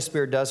the Holy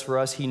Spirit does for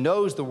us? He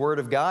knows the Word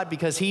of God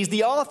because he's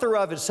the author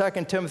of it,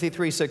 2 Timothy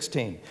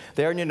 3:16.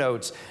 There in your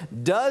notes.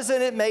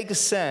 Doesn't it make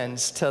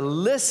sense to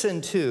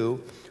listen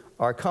to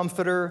our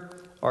comforter,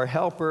 our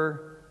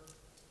helper,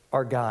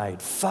 our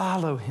guide?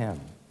 Follow him.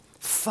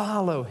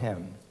 Follow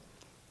him.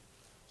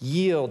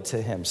 Yield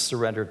to him.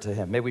 Surrender to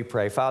him. May we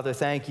pray. Father,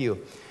 thank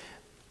you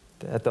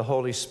that the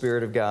Holy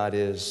Spirit of God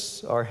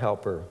is our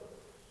helper,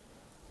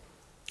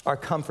 our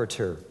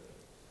comforter,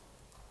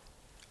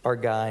 our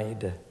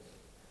guide.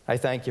 I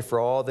thank you for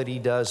all that he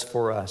does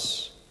for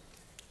us,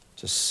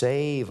 to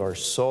save our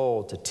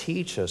soul, to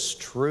teach us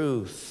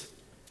truth,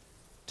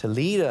 to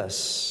lead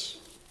us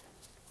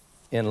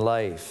in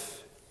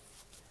life,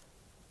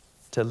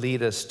 to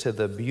lead us to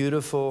the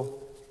beautiful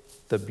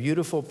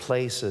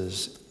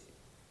places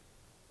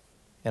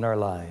in our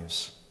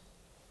lives.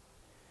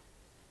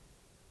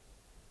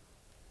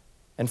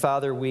 And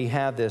Father, we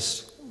have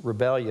this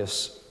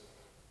rebellious,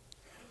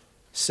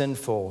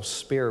 sinful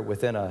spirit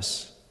within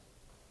us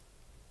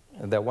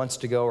that wants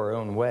to go our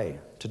own way,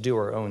 to do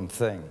our own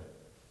thing.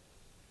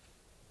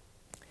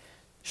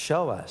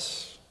 Show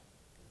us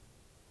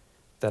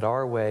that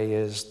our way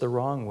is the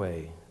wrong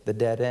way, the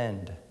dead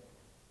end,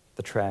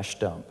 the trash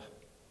dump.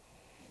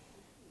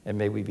 And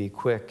may we be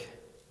quick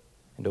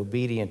and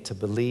obedient to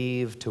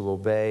believe, to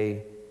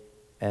obey,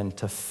 and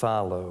to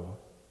follow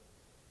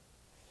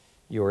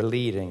your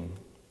leading.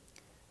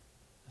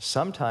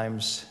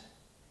 Sometimes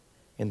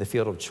in the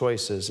field of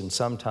choices, and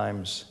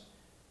sometimes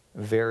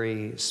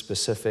very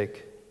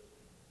specific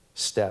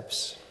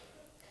steps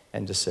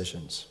and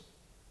decisions.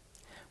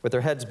 With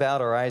our heads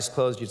bowed, our eyes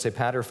closed, you'd say,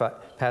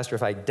 Pastor,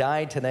 if I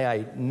died today,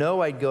 I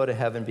know I'd go to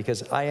heaven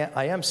because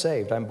I am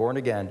saved. I'm born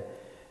again.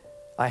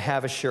 I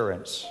have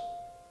assurance.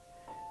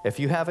 If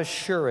you have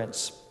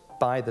assurance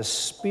by the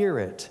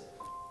Spirit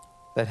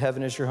that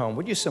heaven is your home,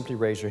 would you simply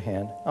raise your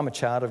hand? I'm a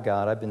child of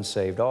God. I've been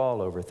saved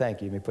all over.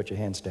 Thank you. You may put your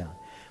hands down.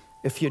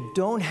 If you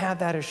don't have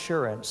that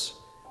assurance,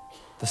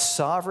 the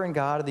sovereign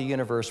God of the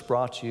universe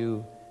brought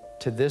you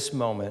to this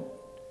moment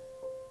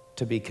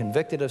to be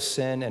convicted of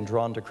sin and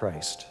drawn to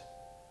Christ.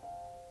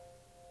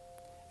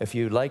 If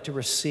you'd like to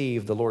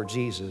receive the Lord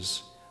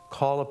Jesus,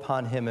 call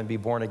upon him and be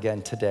born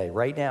again today.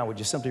 Right now, would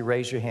you simply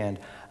raise your hand?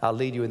 I'll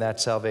lead you in that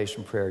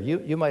salvation prayer.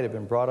 You might have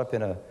been brought up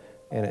in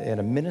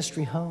a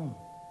ministry home.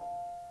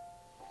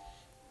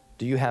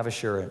 Do you have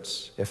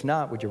assurance? If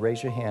not, would you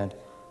raise your hand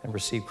and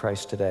receive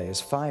Christ today?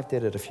 As 5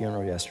 did at a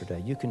funeral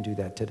yesterday, you can do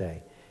that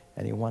today.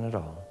 Anyone at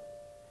all.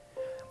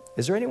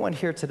 Is there anyone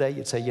here today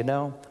you'd say, you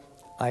know,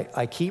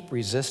 I keep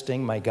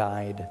resisting my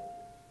guide.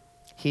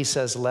 He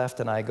says left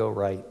and I go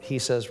right. He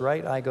says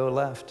right, I go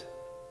left.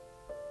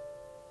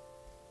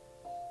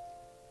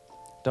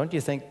 Don't you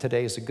think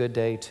today is a good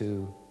day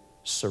to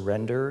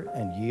surrender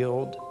and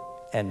yield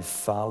and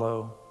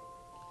follow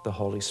the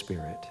Holy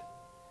Spirit?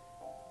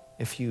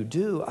 If you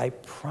do, I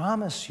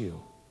promise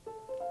you,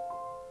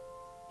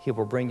 he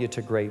will bring you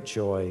to great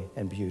joy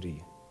and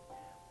beauty.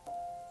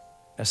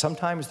 Now,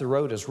 sometimes the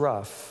road is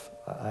rough.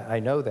 I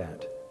know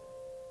that.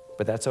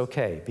 But that's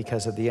okay,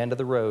 because at the end of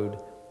the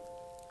road,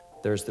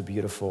 there's the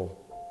beautiful,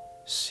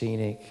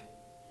 scenic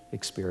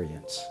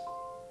experience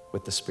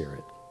with the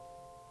Spirit.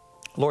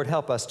 Lord,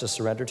 help us to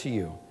surrender to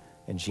you.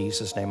 In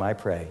Jesus' name I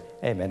pray.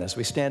 Amen. As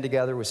we stand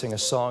together, we sing a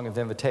song of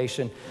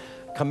invitation.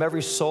 Come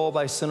every soul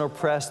by sin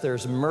oppressed,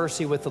 there's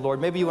mercy with the Lord.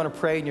 Maybe you want to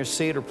pray in your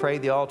seat or pray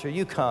at the altar.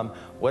 You come,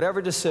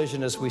 whatever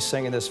decision as we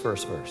sing in this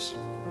first verse.